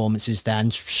Liverpool performances then,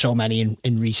 so many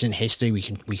in recent history. We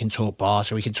can talk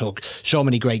Barca, we can talk so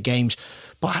many great games,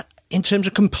 but in terms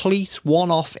of complete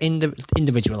one-off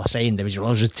individual, it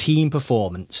was a team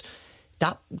performance.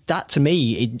 That to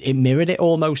me, it mirrored it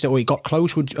almost, or it got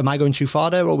close. Am I going too far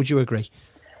there, or would you agree?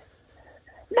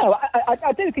 No,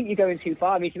 I don't think you're going too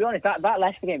far. I mean, to be honest, that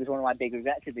Leicester game was one of my big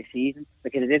regrets of this season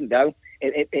because it didn't go.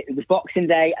 It was Boxing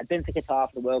Day. I'd been to Qatar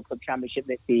for the World Club Championship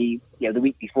the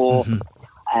week before.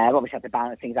 Obviously had to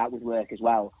balance things out with work as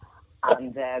well.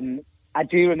 And I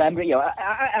do remember,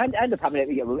 I ended up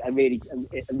having a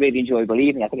really enjoyable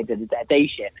evening. I think I did a day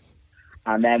shift.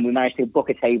 And then we managed to book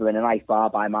a table in a nice bar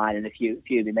by mine, and a few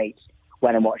of the mates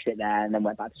went and watched it there, and then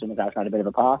went back to someone's house and had a bit of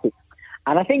a party.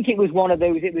 And I think it was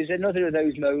another of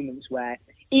those moments where,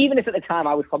 even if at the time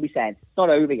I was probably saying, it's not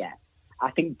over yet,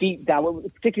 I think deep down,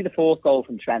 particularly the fourth goal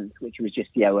from Trent, which was just,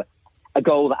 a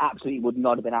goal that absolutely would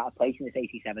not have been out of place in this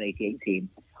 87-88 team,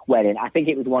 wherein I think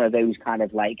it was one of those kind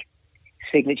of like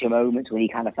signature moments when he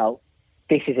kind of felt,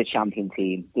 this is a champion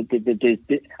team. I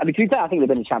mean, to be fair, I think they've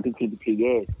been a champion team for 2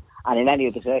 years. And in any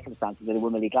other circumstances, they'd have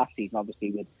won the league last season,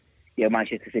 obviously, with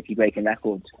Manchester City breaking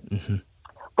records. Mm-hmm.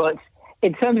 But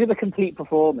in terms of a complete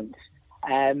performance,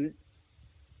 I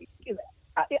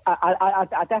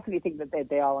definitely think that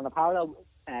they are on a parallel.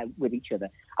 with each other.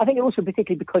 I think also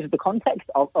particularly because of the context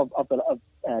of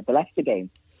the Leicester game.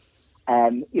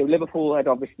 Liverpool had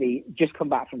obviously just come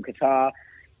back from Qatar.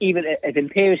 Even as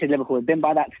imperious as Liverpool had been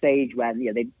by that stage, when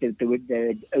there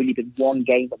had only been one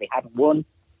game that they hadn't won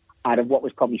out of what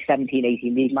was probably 17,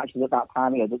 18 league matches at that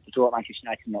time. The draw at Manchester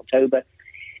United in October.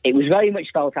 It was very much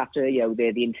felt after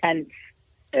the intense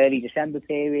early December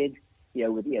period.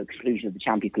 With conclusion of the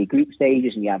Champions League group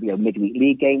stages, and you have midweek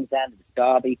league games then, the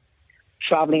derby,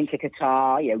 travelling to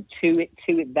Qatar,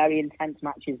 two very intense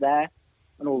matches there,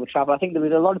 and all the travel. I think there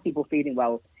was a lot of people feeling,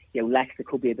 Leicester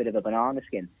could be a bit of a banana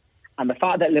skin, and the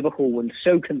fact that Liverpool won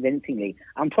so convincingly,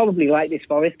 and probably like this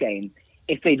Forest game,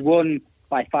 if they'd won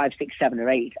by 5, 6, 7 or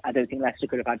 8, I don't think Leicester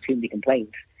could have had too many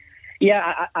complaints.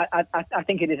 Yeah, I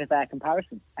think it is a fair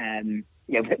comparison.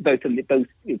 Both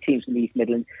teams from the East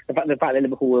Midlands. The fact that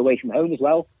Liverpool were away from home as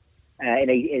well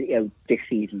this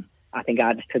season, I think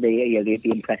adds to the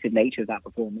impressive nature of that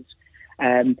performance.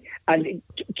 And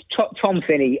Tom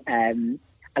Finney. I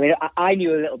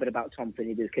knew a little bit about Tom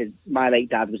Finney because my late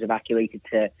dad was evacuated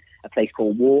to a place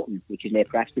called Wharton, which is near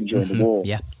Preston during the war.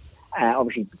 Yeah.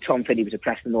 Obviously, Tom Finney was a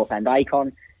Preston North End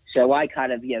icon, so I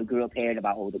kind of grew up hearing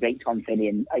about the great Tom Finney,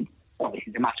 and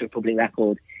obviously the matter of public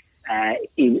record.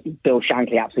 Bill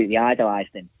Shankly absolutely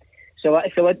idolised him. So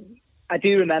I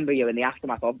do remember in the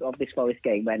aftermath of this Forest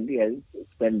game when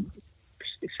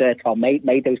Sir Tom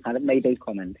made those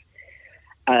comments.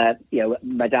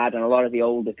 My dad and a lot of the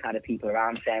older kind of people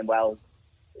around saying, well,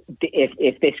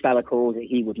 if this fella calls it,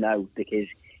 he would know, because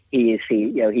he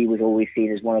was always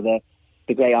seen as one of the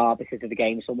great arbiters of the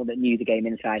game, someone that knew the game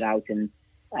inside out, and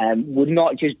would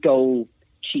not just dole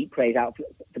cheap praise out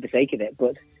for the sake of it,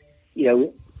 but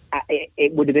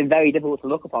it would have been very difficult to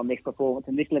look upon this performance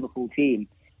and this Liverpool team,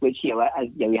 which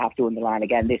we have to underline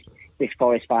again. This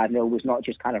Forest 5-0 was not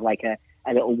just kind of like a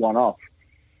little one-off.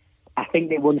 I think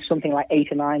they won something like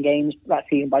 8 or 9 games that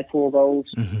season by 4 goals.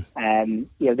 Mm-hmm.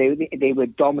 They were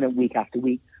dominant week after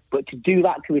week, but to do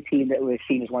that to a team that was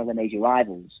seen as one of the major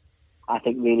rivals, I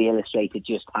think really illustrated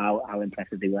just how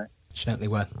impressive they were. Certainly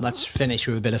were. Let's finish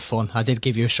with a bit of fun. I did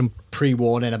give you some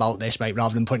pre-warning about this, mate,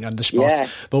 rather than putting you on the spot. Yeah.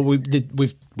 But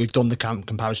we've done the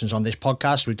comparisons on this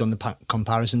podcast. We've done the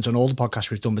comparisons on all the podcasts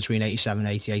we've done between 87 and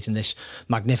 88 and this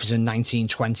magnificent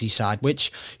 1920 side,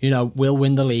 which will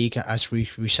win the league, as we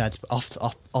said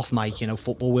off mic.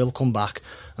 Football will come back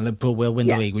and Liverpool will win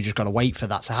the league. We just got to wait for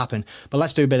that to happen. But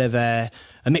let's do a bit of a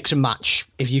mix and match.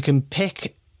 If you can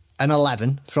pick an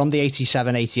 11 from the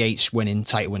 87-88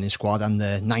 title winning squad and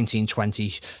the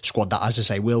 1920 squad that, as I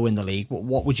say, will win the league,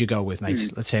 what would you go with, mate?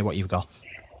 Let's hear what you've got.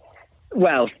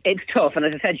 Well, it's tough, and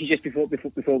as I said to you just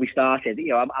before we started,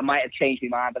 I might have changed my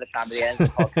mind by the time of the end of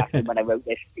the podcast when I wrote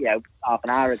this, half an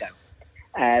hour ago.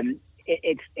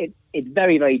 It's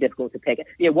very, very difficult to pick.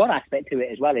 One aspect to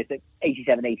it as well is that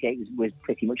 87-88 was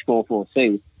pretty much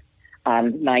 4-4-2, and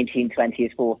 1920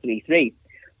 is 4-3-3.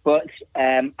 But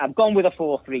I've gone with a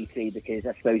 4-3-3 because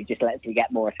I suppose it just lets you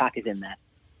get more attackers in there.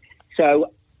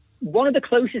 So one of the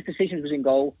closest decisions was in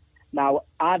goal. Now,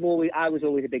 I was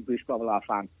always a big Bruce Grobbelaar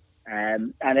fan.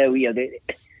 I know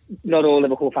not all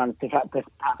Liverpool fans perhaps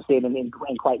see him in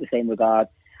quite the same regard.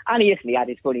 And he had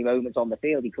his funny moments on the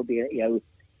field. He could be,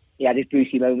 he had his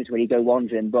Brucey moments where he'd go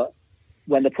wandering. But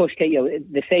when the push came,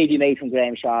 the save he made from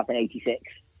Graham Sharp in '86,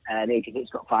 the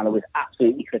 '86 Cup final was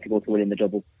absolutely critical to winning the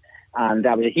double. And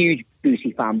I was a huge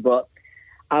Brucey fan, but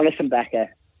Alisson Becker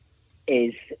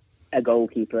is a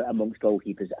goalkeeper amongst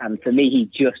goalkeepers. And for me, he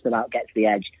just about gets the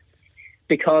edge.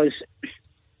 Because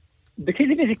of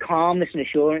his calmness and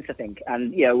assurance, I think.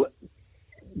 And,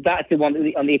 that's the one,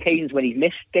 on the occasions when he's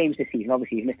missed games this season,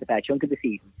 obviously he's missed a fair chunk of the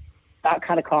season, that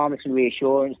kind of calmness and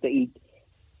reassurance that he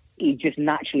just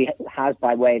naturally has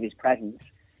by way of his presence,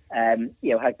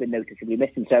 has been noticeably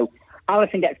missing. So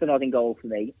Alisson gets the nod in goal for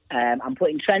me. I'm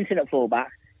putting Trent in at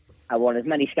full-back. I want as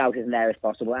many scouters in there as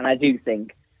possible. And I do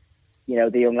think, the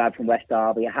young lad from West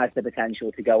Derby has the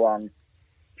potential to go on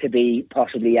to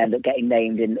possibly end up getting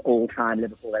named in all-time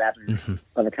Liverpool 11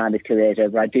 by the time his career's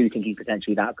over. I do think he's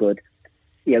potentially that good.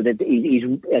 He's,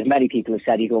 as many people have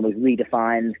said, he's almost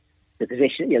redefined the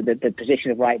position, the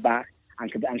position of right-back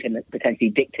and can potentially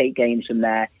dictate games from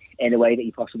there in a way that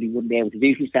he possibly wouldn't be able to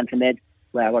do from centre-mid,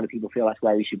 where a lot of people feel that's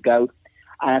where he should go.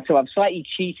 So I'm slightly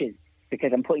cheated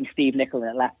because I'm putting Steve Nicol in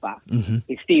at left-back.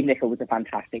 Steve Nicol was a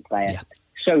fantastic player,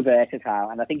 so versatile,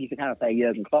 and I think he's the kind of player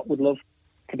Jurgen Klopp would love,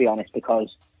 to be honest,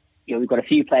 because we've got a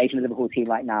few players in the Liverpool team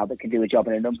right now that can do a job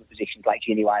in a number of positions, like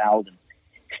Gini Wijnaldum.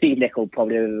 Steve Nicol,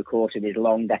 probably over the course of his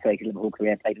long, decorated Liverpool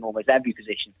career, played in almost every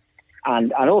position,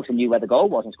 and also knew where the goal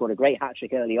was and scored a great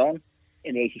hat-trick early on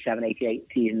in the 87-88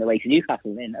 season away to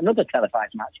Newcastle in another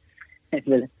televised match.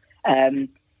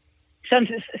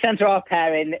 Centre half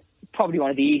pairing, probably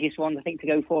one of the easiest ones I think to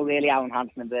go for. Really, Alan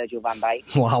Hansen and Virgil van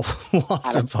Dijk. Wow,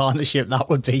 what a partnership that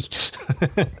would be!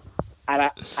 And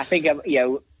I think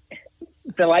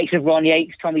the likes of Ron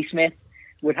Yates, Tommy Smith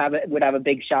would have a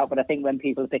big shout. But I think when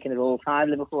people are picking their all-time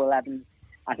Liverpool 11,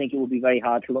 I think it would be very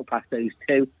hard to look past those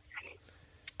two.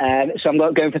 So I'm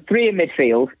going for three in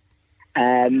midfield.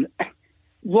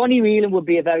 Ronnie Whelan would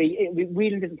be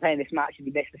Whelan doesn't play in this match and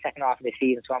he missed the second half of the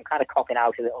season, so I'm kind of copping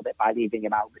out a little bit by leaving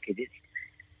him out because it's,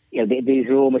 these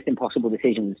are almost impossible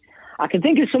decisions. I can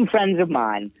think of some friends of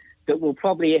mine that will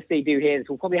probably, if they do hear this,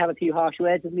 will probably have a few harsh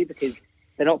words with me because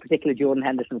they're not particular Jordan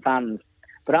Henderson fans.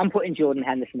 But I'm putting Jordan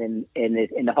Henderson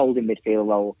in the holding midfield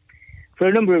role for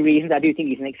a number of reasons. I do think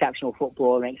he's an exceptional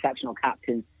footballer, an exceptional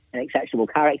captain, an exceptional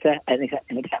character.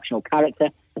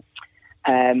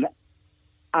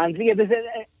 And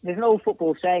there's an old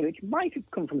football saying, which might have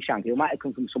come from Shankly, or might have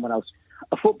come from someone else.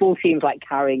 A football team's like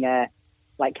carrying a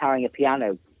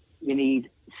piano. You need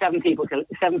seven people to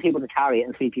carry it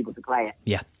and 3 people to play it.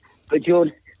 Yeah. But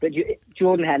Jordan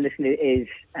Henderson is,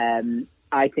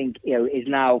 I think, is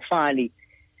now finally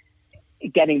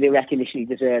getting the recognition he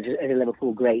deserves as a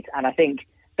Liverpool great. And I think,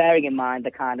 bearing in mind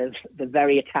the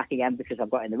very attacking emphasis I've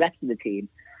got in the rest of the team,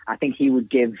 I think he would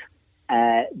give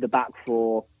the back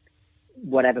four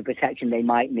whatever protection they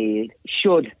might need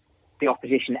should the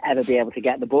opposition ever be able to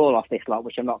get the ball off this lot,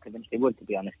 which I'm not convinced they would, to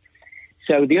be honest.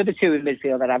 So the other two in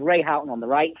midfield, I'd have Ray Houghton on the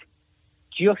right,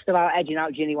 just about edging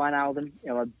out Gini Wijnaldum.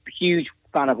 I'm a huge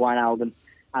fan of Wijnaldum,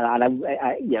 and I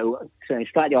certainly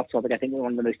slightly off topic, I think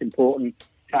one of the most important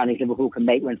signings Liverpool can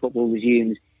make when football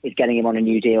resumes is getting him on a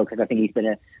new deal, because I think he's been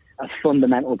a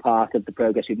fundamental part of the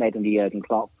progress we've made under Jurgen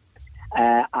Klopp.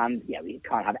 And we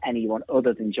can't have anyone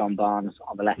other than John Barnes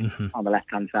on the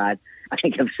left-hand side. I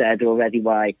think I've said already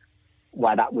why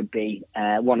that would be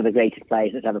one of the greatest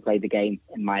players that's ever played the game,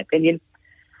 in my opinion.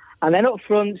 And then up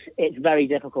front, it's very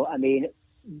difficult. I mean,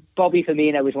 Bobby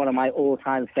Firmino is one of my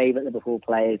all-time favourite Liverpool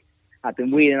players. I've been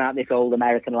wheeling out this old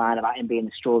American line about him being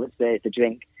the straw that stirs the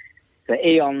drink for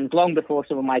eons, long before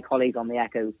some of my colleagues on the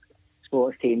Echo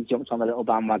Sports team jumped on the little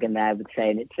bandwagon there with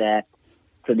saying it's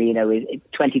Firmino.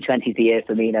 2020 is the year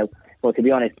Firmino. Well, to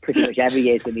be honest, pretty much every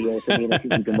year is the year Firmino since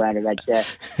he's been wearing a red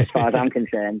shirt, as far as I'm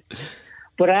concerned.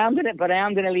 But I am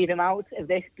gonna leave him out of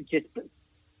this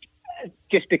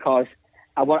just because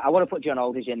I want to put John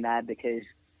Aldridge in there because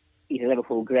he's a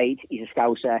Liverpool great. He's a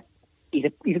Scouser. He's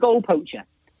a goal poacher,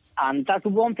 and that's the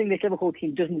one thing this Liverpool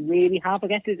team doesn't really have, I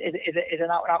guess, is an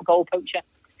out goal poacher.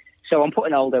 So I'm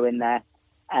putting Aldo in there,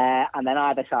 and then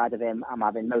either side of him, I'm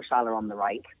having Mo Salah on the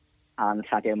right and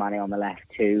Sadio Mane on the left.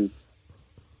 Two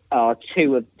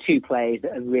players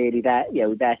that are really their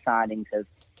signings have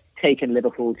taken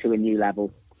Liverpool to a new level.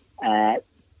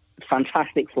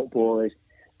 Fantastic footballers,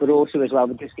 but also as well,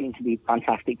 they just seem to be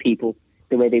fantastic people.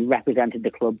 The way they represented the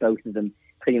club, both of them,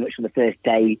 pretty much from the first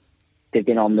day they've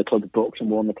been on the club books and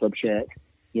worn the club shirt.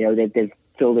 They've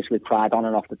filled us with pride on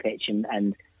and off the pitch, and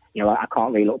I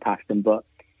can't really look past them. But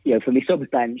for my subs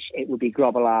bench, it would be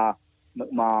Grobbelaar,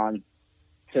 McMahon,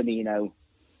 Firmino,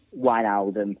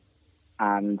 Wijnaldum,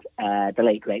 and the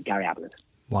late great Gary Ablett.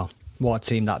 Wow, what a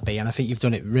team that'd be! And I think you've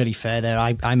done it really fair there.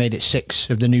 I made it 6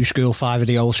 of the new school, 5 of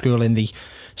the old school in the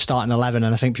starting 11,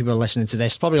 and I think people are listening to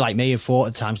this, probably like me, have thought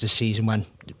at times this season when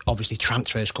obviously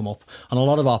transfers come up, and a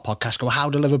lot of our podcasts go, how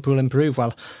do Liverpool improve?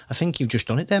 Well, I think you've just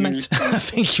done it there, mate. I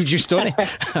think you've just done it.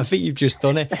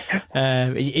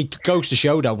 It goes to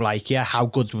show though, how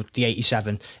good the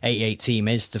 87-88 team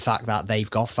is, the fact that they've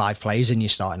got 5 players in your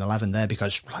starting 11 there,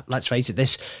 because let's face it,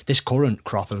 this current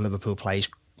crop of Liverpool players,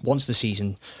 once the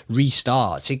season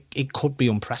restarts, it could be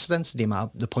unprecedented,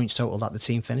 the points total that the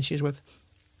team finishes with.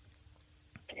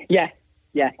 Yeah,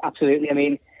 absolutely. I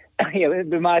mean, it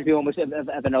reminds me almost of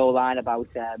an old line about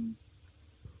Tom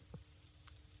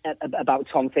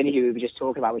Finney, who we were just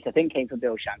talking about, which I think came from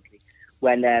Bill Shankly,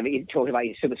 when he talked about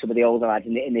some of the older lads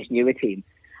in this newer team.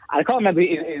 And I can't remember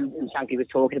who Shankly was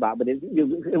talking about, but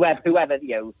whoever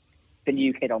the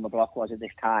new kid on the block was at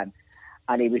this time,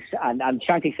 and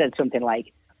Shankly said something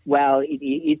like, "Well,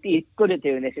 he's good at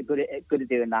doing this, good at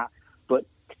doing that, but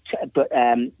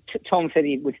Tom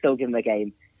Finney would still give him a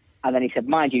game." And then he said,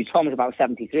 "Mind you, Tom's about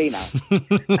 73 now."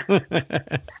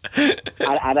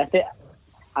 and I think,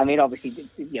 obviously,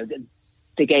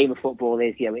 the game of football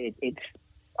is, it's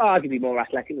arguably more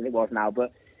athletic than it was now.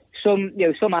 But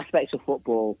some aspects of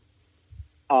football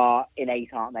are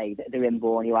innate, aren't they? They're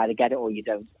inborn. You either get it or you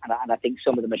don't. And I think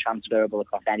some of them are transferable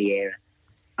across any era.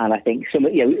 And I think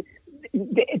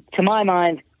to my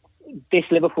mind, this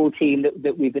Liverpool team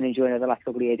that we've been enjoying over the last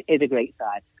couple of years is a great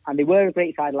side, and they were a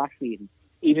great side last season.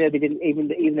 even though they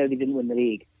didn't win the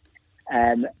league.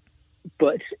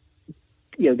 But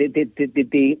you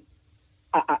know,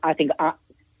 I think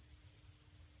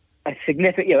a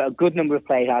significant, you know, a good number of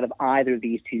players out of either of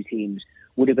these two teams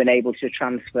would have been able to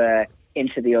transfer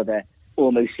into the other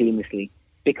almost seamlessly,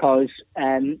 because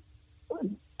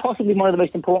possibly one of the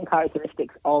most important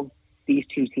characteristics of these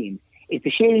two teams is the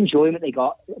sheer enjoyment they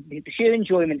got, the sheer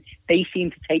enjoyment they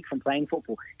seem to take from playing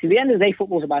football. To the end of the day,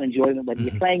 football's about enjoyment, whether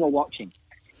you're playing or watching.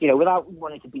 You know, without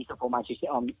wanting to beat up on Manchester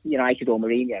United or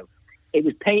Mourinho, it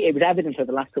was evident over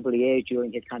the last couple of years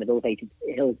during his kind of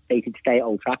ill-fated stay at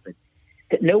Old Trafford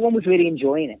that no one was really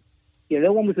enjoying it. You know,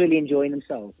 no one was really enjoying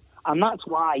themselves. And that's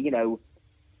why, you know,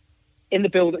 in the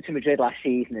build-up to Madrid last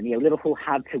season, and, you know, Liverpool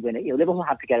had to win it. You know, Liverpool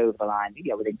had to get over the line.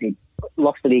 You know, they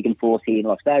lost the league in 2014,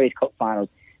 lost various cup finals.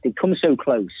 They'd come so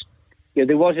close. You know,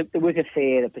 there was a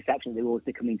fear, a perception they were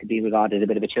becoming to be regarded as a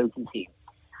bit of a choking team.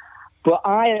 But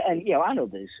I and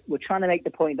others were trying to make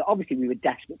the point that obviously we were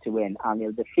desperate to win, and, you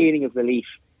know, the feeling of relief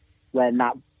when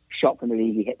that shot from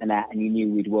Origi hit the net and you knew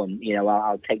we'd won. You know,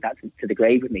 I'll take that to the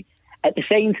grave with me. At the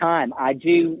same time, I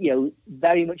do, you know,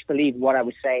 very much believe what I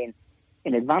was saying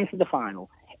in advance of the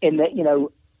final, in that, you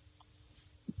know,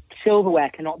 silverware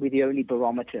cannot be the only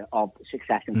barometer of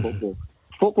success in football.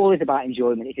 Football is about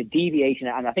enjoyment. It's a deviation,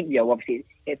 and I think, you know, obviously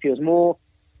it feels more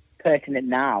pertinent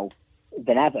now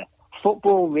than ever.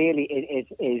 Football really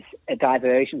is a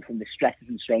diversion from the stresses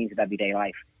and strains of everyday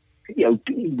life. You know,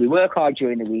 we work hard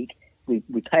during the week. We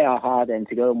pay our hard-earned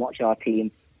to go and watch our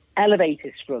team elevate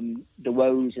us from the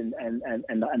woes and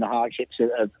the hardships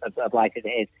of life as it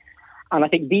is. And I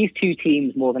think these two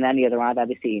teams, more than any other I've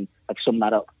ever seen, have summed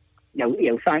that up.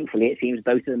 You know, thankfully, it seems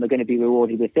both of them are going to be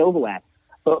rewarded with silverware.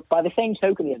 But by the same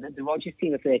token, the Rodgers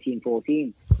team of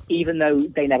 13-14, even though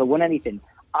they never won anything,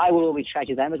 I will always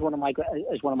treasure them as one of my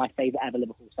favourite ever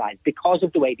Liverpool sides, because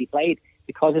of the way they played,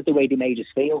 because of the way they made us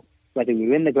feel, whether we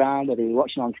were in the ground, whether we were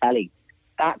watching on telly.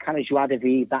 That kind of joie de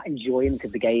vivre, that enjoyment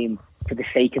of the game for the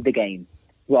sake of the game,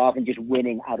 rather than just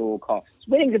winning at all costs.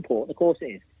 Winning's important, of course it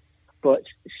is, but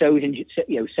so is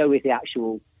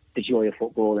the joy of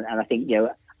football. And I think, you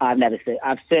know, I've never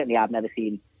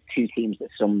seen two teams that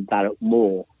sum that up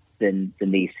more than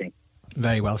these two.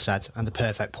 Very well said, and the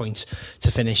perfect point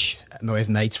to finish with,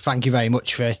 mate. Thank you very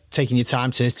much for taking your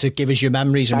time to give us your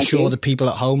memories. I'm sure the people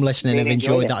at home listening have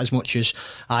enjoyed that as much as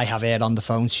I have here on the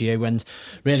phone to you. And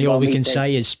really all we can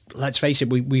say is, let's face it,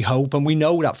 we hope and we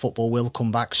know that football will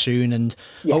come back soon, and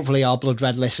hopefully our Blood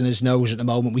Red listeners knows at the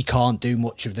moment we can't do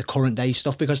much of the current day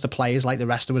stuff because the players, like the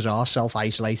rest of us, are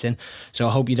self-isolating. So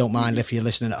I hope you don't mind if you're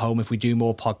listening at home if we do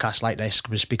more podcasts like this,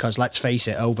 because let's face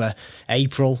it, over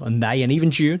April and May and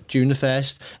even June the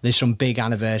 1st, there's some big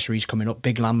anniversaries coming up,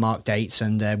 big landmark dates,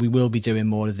 and we will be doing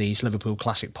more of these Liverpool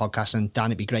Classic podcasts. And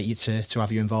Dan, it'd be great to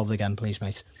have you involved again, please,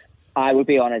 mate. I would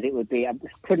be honoured. It would be. I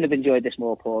couldn't have enjoyed this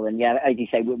more, Paul. And yeah, as you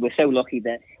say, we're so lucky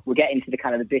that we're getting to the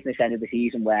kind of the business end of the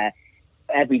season where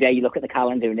every day you look at the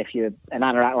calendar, and if you're an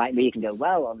anorak like me, you can go,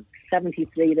 well, on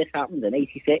 73 this happened, and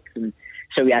 86, and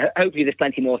so yeah, hopefully there's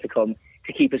plenty more to come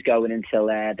to keep us going until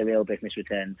the real business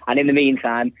returns. And in the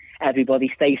meantime,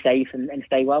 everybody stay safe and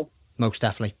stay well. Most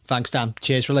definitely. Thanks, Dan.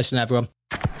 Cheers for listening, everyone.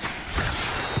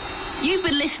 You've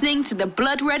been listening to the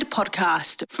Blood Red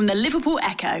podcast from the Liverpool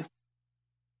Echo.